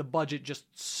is the budget just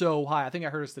so high? I think I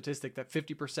heard a statistic that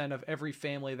 50% of every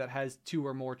family that has 2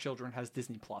 or more children has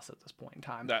Disney Plus at this point in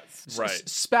time. That's right.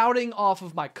 Spouting off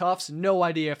of my cuffs, no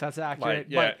idea if that's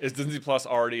accurate. Like, is Disney Plus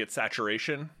already at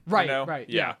saturation? Right, you know? right.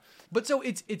 Yeah. But so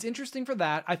it's interesting for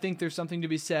that. I think there's something to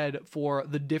be said for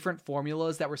the different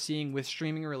formulas that we're seeing with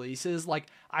streaming releases. Like,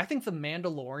 I think The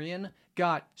Mandalorian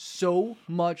got so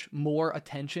much more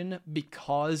attention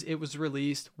because it was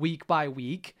released week by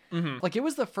week. Like, it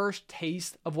was the first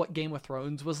taste of what Game of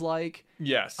Thrones was like.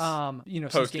 Yes.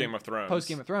 Post Game of Thrones. Post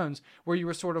Game of Thrones, where you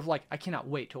were sort of like, I cannot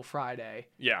wait till Friday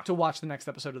to watch the next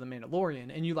episode of The Mandalorian.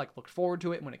 And you like looked forward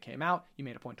to it when it came out. You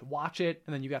made a point to watch it,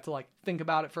 and then you got to like think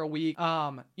about it for a week.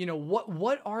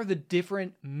 What are the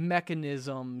different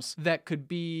mechanisms that could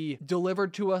be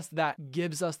delivered to us that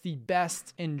gives us the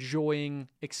best enjoying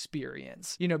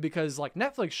experience? Because like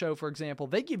Netflix show, for example,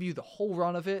 they give you the whole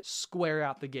run of it square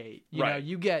out the gate.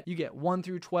 You get 1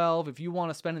 through 12. If you want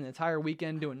to spend an entire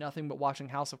weekend doing nothing but watching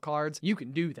House of Cards, you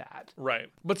can do that. Right.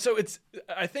 But so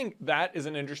I think that is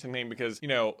an interesting thing because,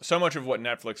 so much of what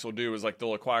Netflix will do is like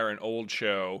they'll acquire an old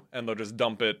show and they'll just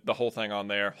dump the whole thing on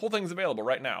there. Whole thing's available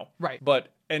right now. Right.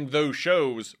 And those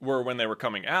shows were when they were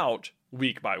coming out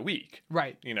week by week.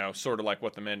 Right. Sort of like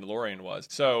what The Mandalorian was.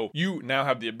 So you now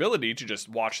have the ability to just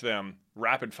watch them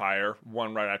rapid fire,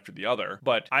 one right after the other.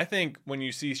 But I think when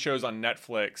you see shows on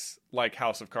Netflix like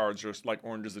House of Cards or like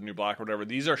Orange is the New Black or whatever,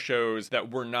 these are shows that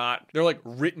they're like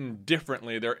written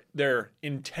differently. They're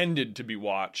intended to be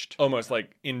watched almost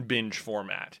like in binge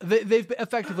format. They've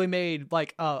effectively made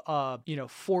like a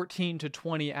 14 to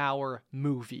 20 hour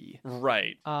movie.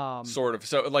 Right. Sort of.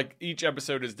 So like each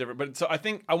episode is different. But so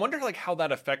I wonder like how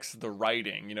that affects the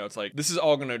writing. It's like this is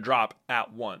all going to drop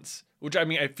at once. Which, I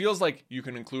mean, it feels like you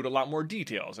can include a lot more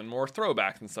details and more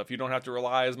throwbacks and stuff. You don't have to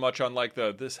rely as much on, like,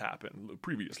 this happened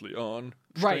previously on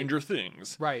Stranger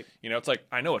Things. Right. You know, it's like,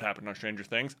 I know what happened on Stranger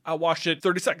Things. I watched it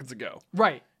 30 seconds ago.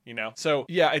 Right. You know? So,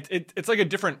 yeah, it's like a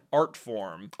different art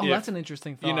form. Oh, that's an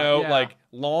interesting thought. You know, yeah. like,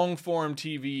 long-form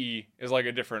TV is like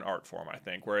a different art form, I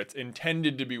think, where it's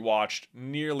intended to be watched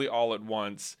nearly all at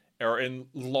once or in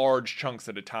large chunks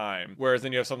at a time. Whereas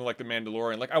then you have something like The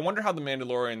Mandalorian. Like, I wonder how The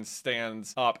Mandalorian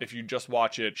stands up if you just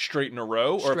watch it straight in a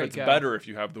row, or if it's better if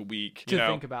you have the week. To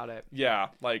think about it. Yeah,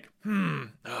 like, I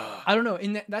don't know.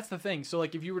 And that's the thing. So,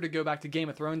 like, if you were to go back to Game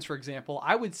of Thrones, for example,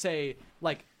 I would say,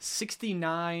 like,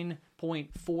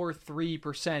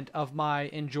 69.43% of my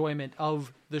enjoyment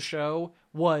of the show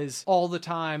was all the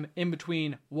time in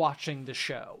between watching the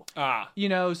show. You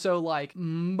know, so like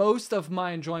most of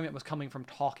my enjoyment was coming from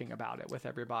talking about it with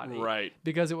everybody. Right.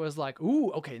 Because it was like,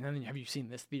 ooh, okay, and then have you seen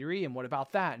this theory? And what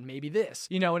about that? And maybe this.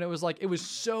 You know, and it was like, it was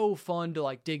so fun to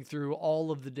like dig through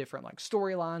all of the different like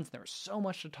storylines. There was so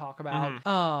much to talk about.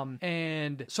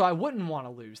 And so I wouldn't want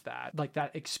to lose that, like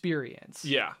that experience.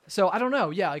 Yeah. So I don't know.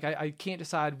 Yeah, like I can't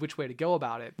decide which way to go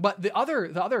about it. But the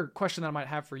other question that I might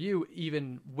have for you,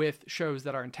 even with shows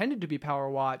that are intended to be power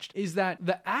watched, is that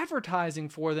the advertising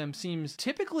for them seems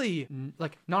typically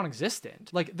like non-existent.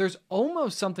 Like there's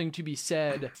almost something to be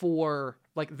said for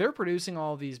like they're producing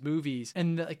all of these movies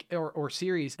and like or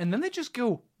series, and then they just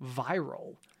go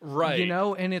viral. Right. You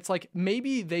know, and it's like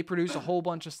maybe they produce a whole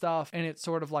bunch of stuff and it's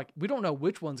sort of like we don't know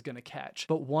which one's going to catch,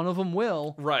 but one of them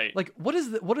will. Right. Like what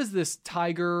is this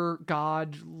Tiger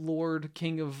God Lord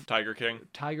King of Tiger King?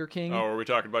 Tiger King? Oh, are we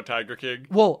talking about Tiger King?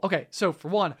 Well, okay, so for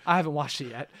one, I haven't watched it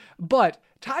yet, but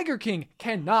Tiger King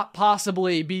cannot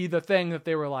possibly be the thing that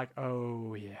they were like,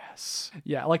 oh yes.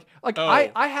 Yeah, like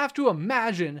I have to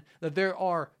imagine that there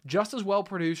are just as well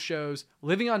produced shows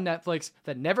living on Netflix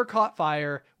that never caught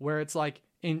fire, where it's like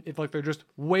it's like they're just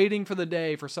waiting for the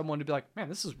day for someone to be like, man,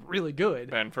 this is really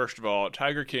good. And first of all,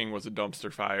 Tiger King was a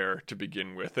dumpster fire to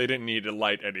begin with. They didn't need to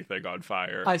light anything on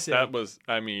fire. I see. That was,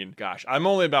 I mean, gosh, I'm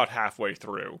only about halfway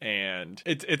through. And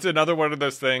it's another one of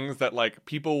those things that, like,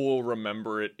 people will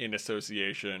remember it in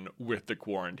association with the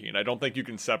quarantine. I don't think you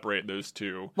can separate those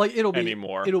two like it'll be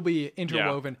anymore. It'll be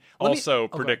interwoven. Yeah. Also,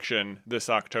 prediction this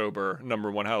October,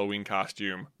 #1 Halloween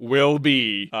costume will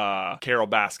be Carol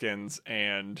Baskins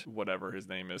and whatever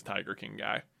his name is, Tiger King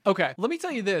guy. Okay, let me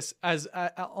tell you this, as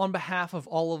on behalf of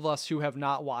all of us who have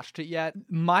not watched it yet,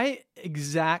 my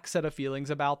exact set of feelings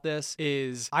about this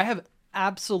is I have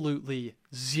absolutely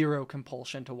zero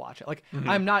compulsion to watch it. Like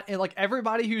I'm not like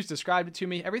everybody who's described it to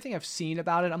me, everything I've seen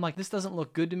about it, I'm like, this doesn't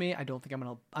look good to me. I don't think I'm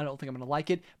gonna like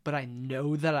it, but I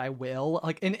know that I will.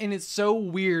 Like, and it's so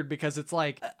weird because it's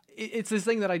like it's this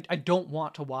thing that I don't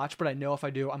want to watch, but I know if I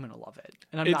do, I'm gonna love it,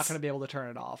 and I'm not gonna be able to turn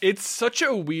it off. It's such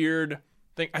a weird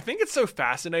thing. I think it's so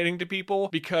fascinating to people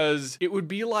because it would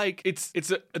be like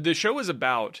the show is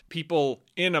about people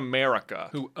in America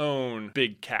who own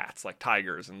big cats like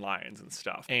tigers and lions and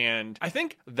stuff. And I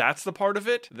think that's the part of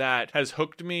it that has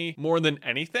hooked me more than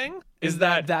anything. Is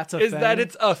that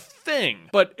it's a thing.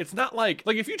 But it's not like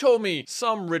if you told me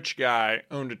some rich guy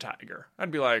owned a tiger,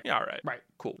 I'd be like, yeah, all right. Right.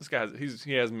 Cool. This guy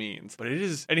he has means. But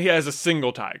and he has a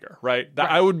single tiger, right?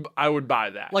 That Right. I would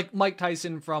buy that. Like Mike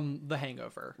Tyson from The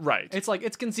Hangover. Right. It's like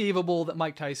it's conceivable that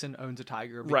Mike Tyson owns a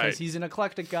tiger because Right. he's an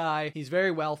eclectic guy, he's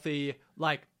very wealthy,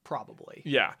 like probably.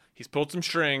 Yeah. He's pulled some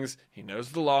strings. He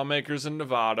knows the lawmakers in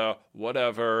Nevada,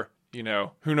 whatever. You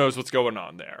know, who knows what's going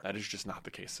on there. That is just not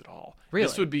the case at all.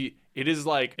 Really? It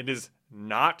is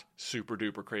not super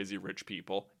duper crazy rich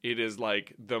people. It is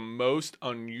like the most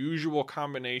unusual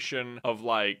combination of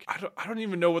like, I don't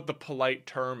even know what the polite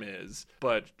term is,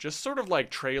 but just sort of like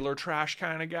trailer trash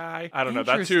kind of guy. I don't know.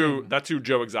 That's who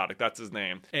Joe Exotic, that's his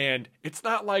name. And it's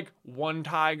not like one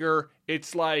tiger.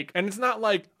 It's like, and it's not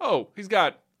like, oh, he's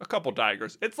got a couple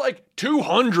tigers. It's like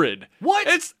 200. What?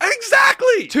 It's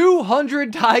exactly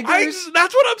 200 tigers?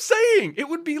 That's what I'm saying. It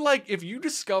would be like if you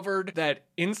discovered that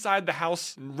inside the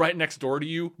house right next door to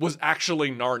you was actually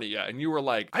Narnia, and you were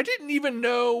like, I didn't even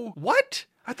know. What?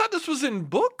 I thought this was in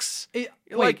books.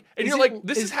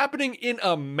 This is happening in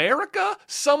America?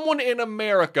 Someone in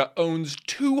America owns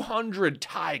 200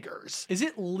 tigers. Is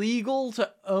it legal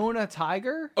to own a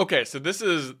tiger? Okay, so this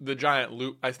is the giant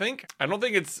loop. I don't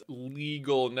think it's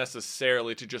legal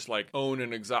necessarily to just like own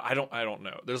an exotic. I don't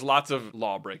know. There's lots of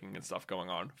law breaking and stuff going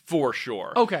on for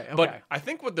sure. Okay. But I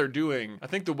think what they're doing, I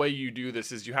think the way you do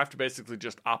this is you have to basically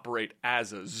just operate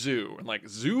as a zoo, and like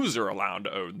zoos are allowed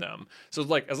to own them. So it's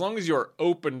like as long as you're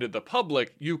open to the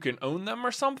public, you can own them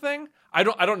or something. I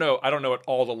don't know what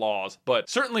all the laws, but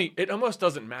certainly it almost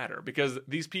doesn't matter because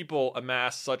these people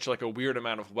amass such like a weird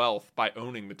amount of wealth by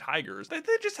owning the tigers. They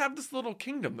just have this little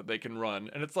kingdom that they can run,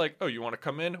 and it's like, oh, you want to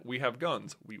come in? We have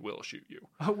guns. We will shoot you.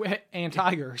 Oh, and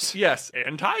tigers. Yes,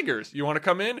 and tigers. You want to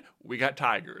come in? We got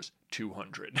tigers.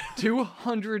 200.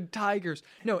 200 tigers.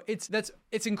 No,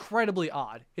 it's incredibly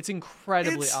odd. It's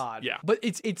incredibly odd. Yeah. But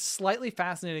it's slightly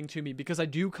fascinating to me because I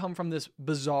do come from this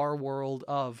bizarre world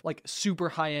of like super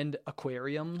high-end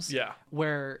aquariums. Yeah.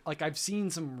 Where like I've seen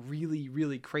some really,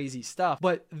 really crazy stuff.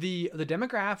 But the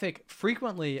demographic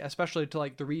frequently, especially to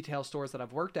like the retail stores that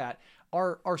I've worked at,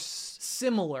 are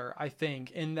similar, I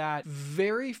think, in that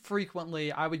very frequently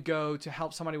I would go to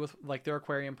help somebody with like their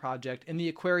aquarium project, and the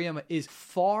aquarium is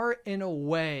far and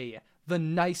away the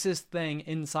nicest thing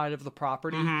inside of the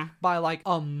property by like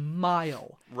a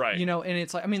mile. Right. You know, and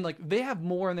it's like, I mean, like they have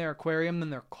more in their aquarium than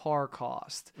their car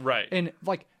cost. Right. And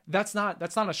like that's not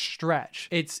a stretch.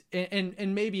 It's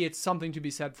and maybe it's something to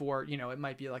be said for, you know, it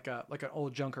might be like an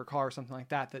old junker car or something like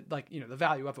that like, you know, the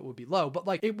value of it would be low, but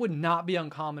like it would not be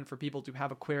uncommon for people to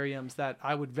have aquariums that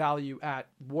I would value at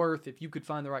worth, if you could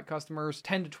find the right customers,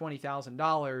 $10,000 to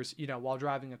 $20,000, you know, while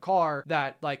driving a car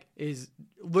that like is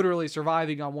literally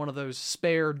surviving on one of those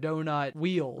spare donut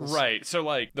wheels. Right. So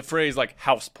like the phrase like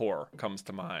house poor comes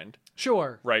to mind.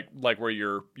 Sure. Right. Like where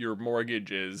your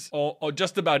mortgage is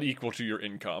just about equal to your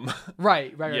income.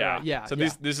 Right. Yeah. Right. Yeah. So yeah.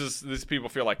 these people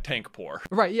feel like tank poor.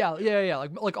 Right. Yeah.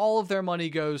 Like all of their money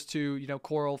goes to, you know,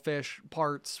 coral, fish,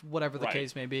 parts, whatever the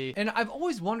case may be. And I've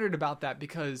always wondered about that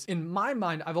because in my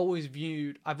mind, I've always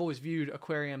viewed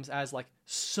aquariums as like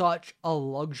such a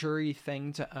luxury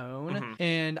thing to own,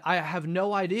 and I have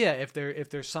no idea if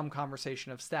there's some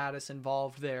conversation of status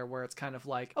involved there where it's kind of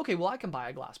like, okay, well I can buy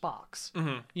a glass box,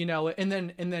 you know, and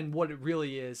then what it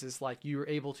really is like you're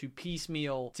able to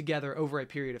piecemeal together over a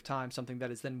period of time something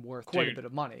that is then worth quite a bit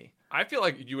of money. I feel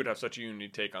like you would have such a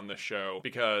unique take on this show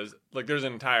because like there's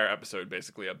an entire episode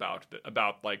basically about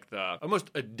like the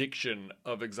almost addiction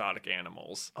of exotic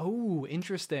animals. Oh,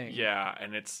 interesting. Yeah,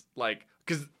 and it's like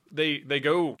because they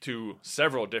go to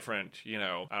several different, you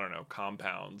know, I don't know,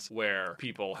 compounds where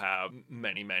people have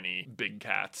many big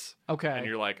cats. Okay. And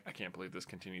you're like, I can't believe this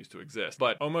continues to exist.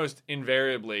 But almost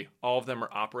invariably, all of them are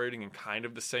operating in kind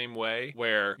of the same way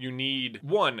where you need,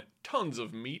 one, tons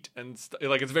of meat and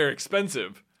like it's very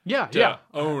expensive. Yeah.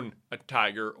 Own a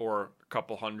tiger or a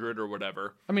couple hundred or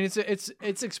whatever. I mean,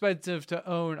 it's expensive to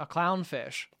own a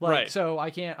clownfish, like, right? So I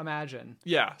can't imagine.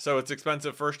 Yeah, so it's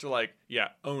expensive first to like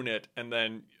own it, and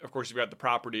then of course you've got the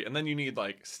property, and then you need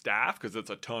like staff because it's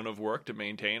a ton of work to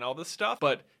maintain all this stuff.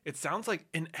 But it sounds like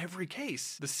in every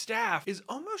case the staff is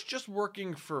almost just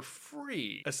working for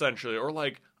free, essentially, or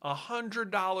like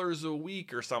 $100 a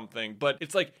week or something. But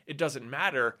it's like it doesn't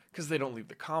matter because they don't leave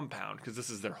the compound because this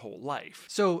is their whole life.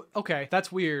 So okay, that's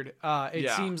weird. It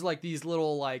seems like these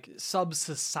little like sub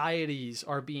societies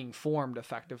are being formed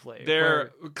effectively.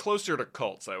 They're closer to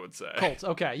cults, I would say. Cults.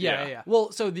 Okay. Yeah.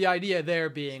 Well, so the idea there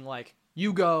being like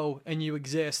you go and you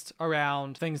exist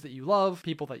around things that you love,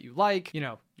 people that you like, you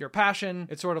know, your passion.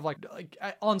 It's sort of like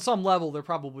on some level, there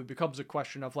probably becomes a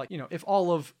question of like, you know, if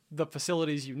all of the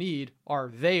facilities you need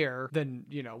are there, then,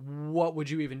 you know, what would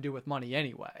you even do with money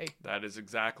anyway? That is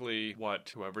exactly what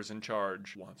whoever's in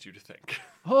charge wants you to think.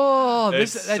 Oh,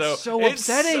 that's so upsetting. It's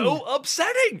so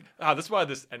upsetting. That's why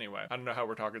anyway, I don't know how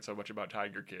we're talking so much about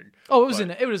Tiger King. Oh, it was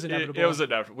inevitable. It was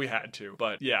inevitable. We had to.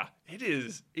 But yeah, it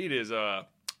is a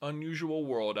unusual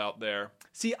world out there.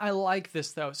 See, I like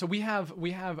this though. So we have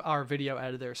our video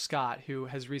editor Scott, who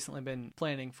has recently been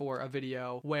planning for a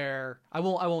video where I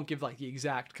won't give like the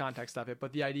exact context of it,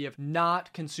 but the idea of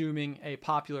not consuming a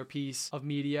popular piece of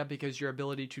media because your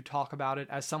ability to talk about it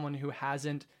as someone who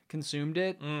hasn't consumed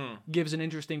it gives an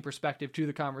interesting perspective to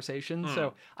the conversation.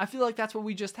 So I feel like that's what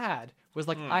we just had was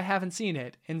like, I haven't seen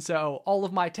it. And so all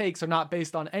of my takes are not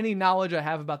based on any knowledge I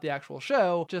have about the actual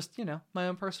show, just, you know, my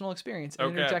own personal experience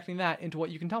and interjecting that into what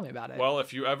you can tell me about it. Well,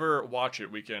 if you ever watch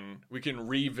it, we can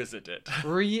revisit it.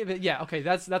 Yeah. Okay.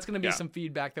 That's going to be some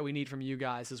feedback that we need from you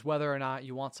guys, is whether or not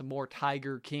you want some more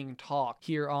Tiger King talk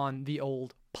here on the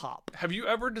Old Pop. Have you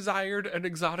ever desired an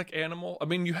exotic animal? I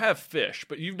mean, you have fish,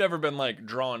 but you've never been like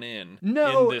drawn in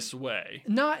this way.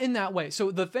 Not in that way.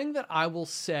 So the thing that I will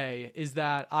say is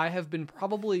that I have been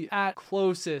probably at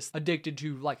closest addicted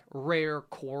to like rare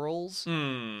corals.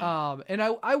 And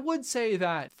I would say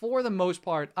that for the most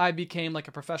part, I became like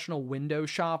a professional window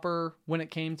shopper when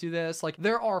it came to this. Like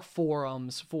there are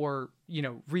forums for,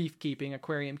 reef keeping,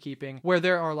 aquarium keeping, where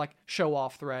there are like show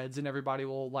off threads and everybody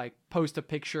will like post a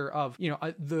picture of,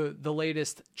 the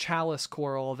latest chalice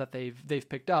coral that they've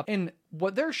picked up. And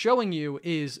what they're showing you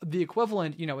is the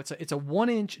equivalent, it's a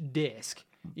 1-inch disc,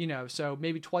 so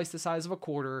maybe twice the size of a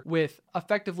quarter with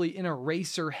effectively an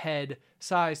eraser head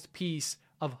sized piece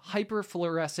of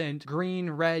hyperfluorescent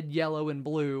green, red, yellow, and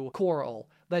blue coral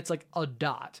that's like a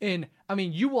dot. And I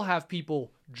mean, you will have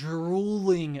people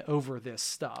drooling over this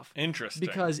stuff. Interesting.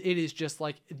 Because it is just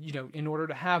like, in order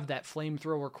to have that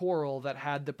flamethrower coral that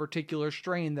had the particular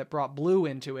strain that brought blue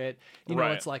into it,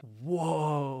 Right. it's like,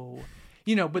 whoa.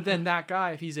 But then that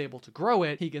guy, if he's able to grow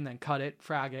it, he can then cut it,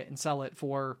 frag it, and sell it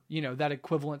for, that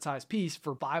equivalent size piece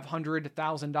for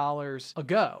 $500,000 a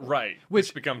go. Right.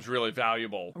 Which becomes really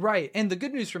valuable. Right. And the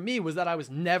good news for me was that I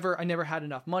never had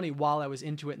enough money while I was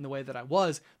into it in the way that I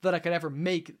was, that I could ever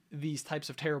make these types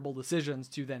of terrible decisions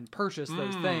to then purchase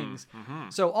those things. Mm-hmm.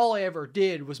 So all I ever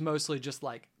did was mostly just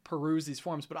like peruse these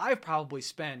forums, but I've probably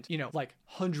spent, like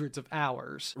hundreds of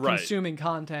hours consuming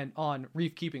content on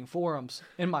reef keeping forums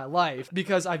in my life,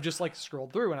 because I've just like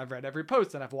scrolled through and I've read every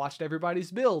post and I've watched everybody's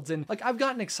builds, and like I've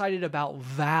gotten excited about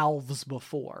valves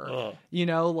before.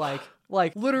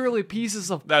 Like literally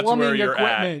pieces of That's plumbing where you're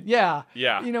equipment. at. Yeah.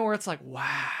 Yeah. Where it's like, wow,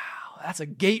 that's a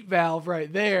gate valve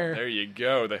right there. There you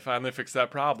go. They finally fixed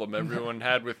that problem everyone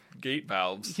had with gate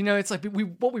valves. It's like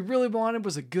what we really wanted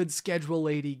was a good Schedule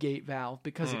 80 gate valve,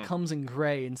 because it comes in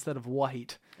gray instead of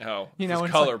white. Oh, and it's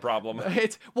it's color like, problem.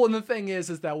 And the thing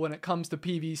is that when it comes to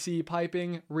PVC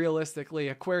piping, realistically,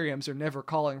 aquariums are never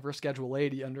calling for Schedule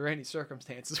 80 under any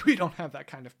circumstances. We don't have that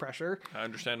kind of pressure. I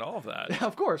understand all of that.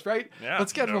 Of course, right? Yeah.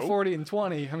 But Schedule 40 and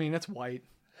 20, I mean, it's white.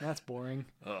 That's boring.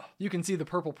 Ugh. You can see the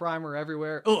purple primer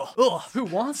everywhere. Ugh. Who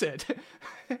wants it?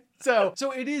 So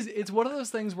it's one of those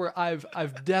things where I've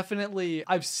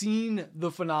seen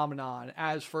the phenomenon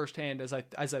as firsthand as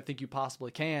I think you possibly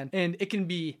can, and it can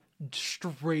be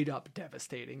straight up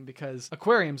devastating because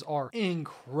aquariums are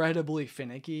incredibly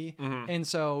finicky. Mm-hmm. And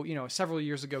so, several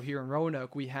years ago here in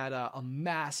Roanoke, we had a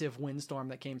massive windstorm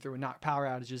that came through and knocked power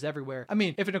outages everywhere. I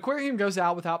mean, if an aquarium goes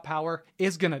out without power,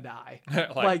 it's gonna die.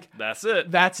 like that's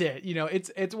it. That's it.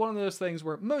 It's one of those things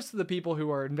where most of the people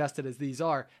who are invested as these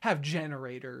are have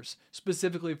generators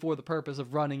specifically for the purpose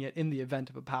of running it in the event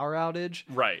of a power outage.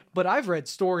 Right. But I've read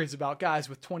stories about guys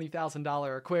with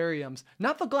 $20,000 aquariums,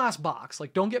 not the glass box.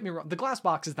 Like, don't get me wrong, the glass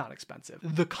box is not expensive.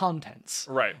 The contents.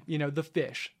 Right. The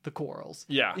fish, the corals.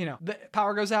 Yeah. The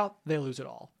power goes out, they lose it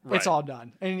all. Right. It's all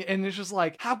done. And it's just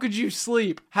like, how could you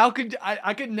sleep? How could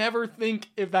I could never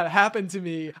think, if that happened to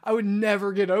me, I would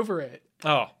never get over it.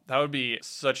 Oh, that would be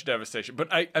such devastation. But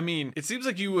I mean, it seems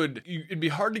like it'd be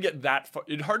hard to get that far.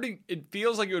 It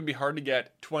feels like it would be hard to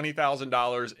get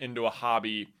 $20,000 into a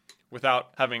hobby without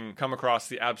having come across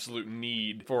the absolute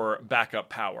need for backup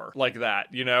power like that,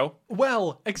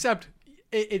 Well, except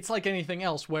it's like anything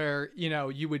else where,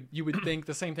 you would think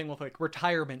the same thing with like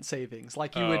retirement savings.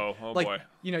 Like you boy.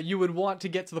 You would want to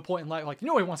get to the point in life, like,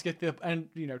 nobody wants to get to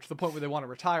the point where they want to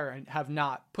retire and have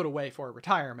not put away for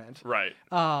retirement. Right.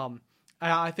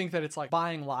 I think that it's like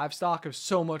buying livestock is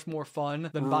so much more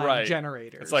fun than buying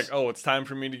generators. It's like, it's time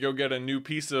for me to go get a new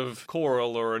piece of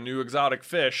coral or a new exotic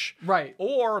fish. Right.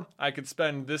 Or I could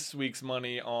spend this week's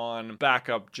money on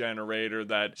backup generator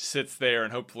that sits there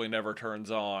and hopefully never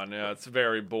turns on. It's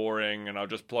very boring, and I'll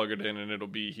just plug it in and it'll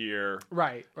be here.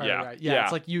 Right. Yeah. Yeah.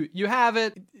 It's like you have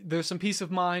it. There's some peace of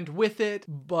mind with it,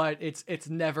 but it's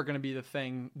never going to be the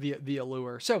thing, the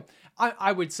allure. So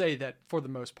I would say that for the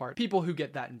most part, people who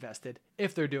get that invested,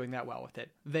 if they're doing that well with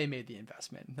it, they made the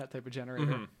investment in that type of generator.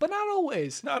 Mm-hmm. But not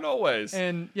always. Not always.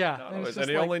 And yeah. Not always. And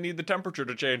you only need the temperature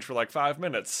to change for like 5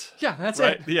 minutes. Yeah, that's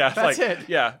right? it. Yeah, that's it.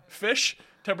 Yeah, fish,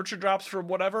 temperature drops from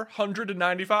whatever, 100 to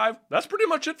 95. That's pretty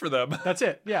much it for them. That's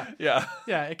it. Yeah. Yeah.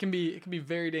 Yeah, it can be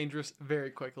very dangerous very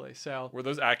quickly. So were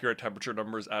those accurate temperature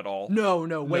numbers at all? No,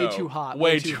 way too hot.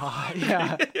 Way too hot.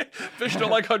 Yeah. Fish don't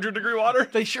like 100-degree water?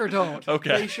 They sure don't.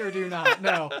 Okay. They sure do not.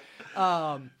 No.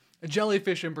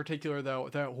 Jellyfish in particular, though,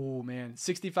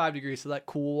 65 degrees, so that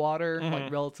cool water,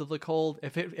 like relatively cold.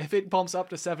 If it bumps up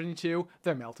to 72,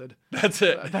 they're melted. That's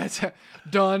it. That's it.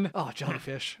 Done. Oh,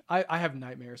 jellyfish. I have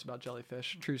nightmares about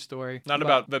jellyfish. True story. Not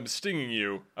about them stinging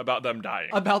you, about them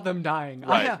dying. About them dying.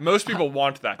 Right. Most people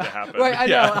want that to happen. Right, I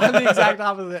know. I'm the exact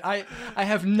opposite. I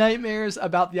have nightmares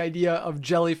about the idea of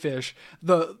jellyfish,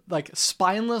 the like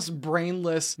spineless,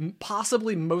 brainless,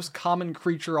 possibly most common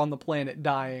creature on the planet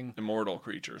dying. Immortal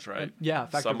creatures, right? Yeah,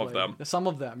 effectively. Some of them. Some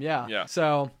of them, yeah. Yeah.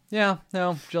 So Yeah,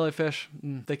 no, jellyfish,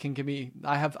 they can give me,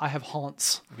 I have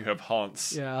haunts. You have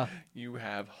haunts. Yeah. You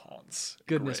have haunts.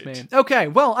 Goodness Great. me. Okay,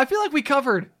 well, I feel like we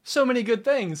covered so many good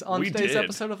things on We today's did.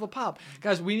 episode of The Pop.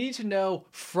 Guys, we need to know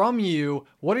from you,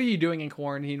 what are you doing in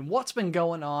quarantine? What's been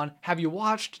going on? Have you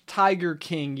watched Tiger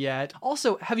King yet?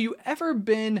 Also, have you ever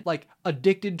been like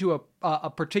addicted to a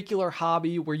particular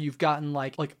hobby where you've gotten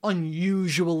like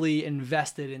unusually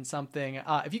invested in something?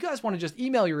 If you guys want to just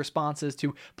email your responses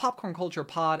to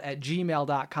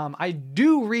popcornculturepod@gmail.com. I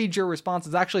do read your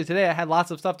responses. Actually, today I had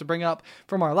lots of stuff to bring up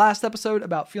from our last episode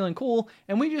about feeling cool,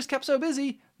 and we just kept so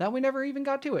busy that we never even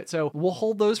got to it. So we'll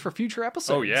hold those for future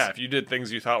episodes. Oh yeah, if you did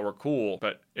things you thought were cool,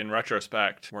 but in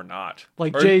retrospect were not.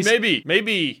 Like or Jay's- maybe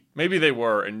they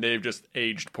were, and they've just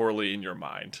aged poorly in your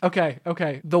mind. Okay.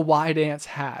 The Y Dance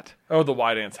hat. Oh, the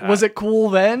wide ants hat. Was it cool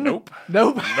then? Nope.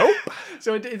 Nope.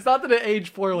 So it's not that it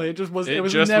aged poorly. It just was. It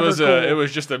was just never was cool. it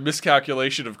was just a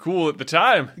miscalculation of cool at the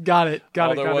time. Got it.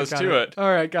 All there was to it.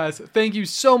 All right, guys. Thank you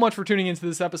so much for tuning into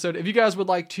this episode. If you guys would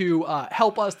like to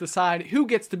help us decide who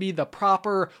gets to be the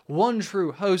proper one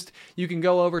true host, you can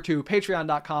go over to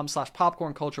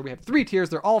patreon.com/popcornculture. We have 3 tiers.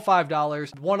 They're all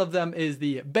 $5. One of them is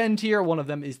the Ben tier, one of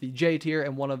them is the J tier,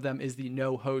 and one of them is the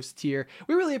no host tier.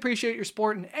 We really appreciate your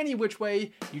support in any which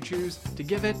way you choose to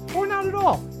give it, or not at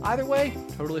all. Either way,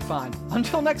 totally fine.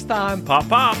 Until next time. Pop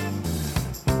pop.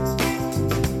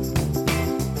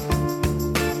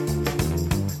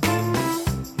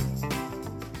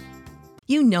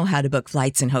 You know how to book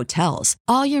flights and hotels.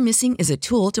 All you're missing is a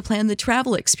tool to plan the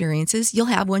travel experiences you'll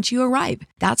have once you arrive.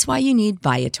 That's why you need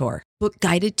Viator. Book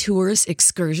guided tours,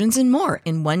 excursions, and more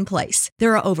in one place.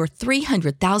 There are over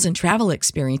 300,000 travel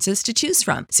experiences to choose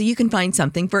from, so you can find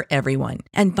something for everyone.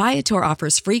 And Viator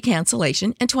offers free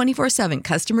cancellation and 24/7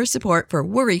 customer support for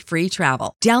worry-free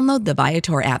travel. Download the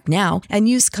Viator app now and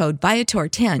use code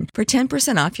Viator10 for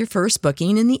 10% off your first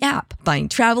booking in the app. Find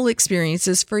travel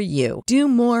experiences for you. Do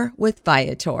more with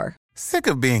Viator. Sick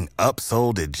of being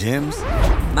upsold at gyms?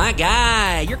 My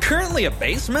guy, you're currently a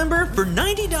base member. For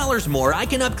 $90 more, I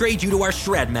can upgrade you to our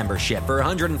Shred membership. For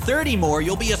 $130 more,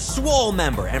 you'll be a Swole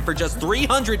member. And for just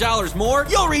 $300 more,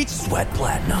 you'll reach Sweat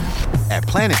Platinum. At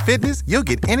Planet Fitness, you'll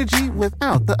get energy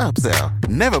without the upsell.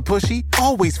 Never pushy,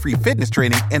 always free fitness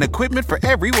training and equipment for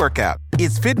every workout.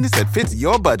 It's fitness that fits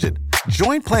your budget.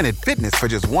 Join Planet Fitness for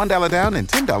just $1 down and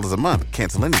 $10 a month.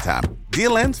 Cancel anytime.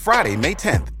 Deal ends Friday, May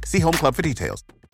 10th. See Home Club for details.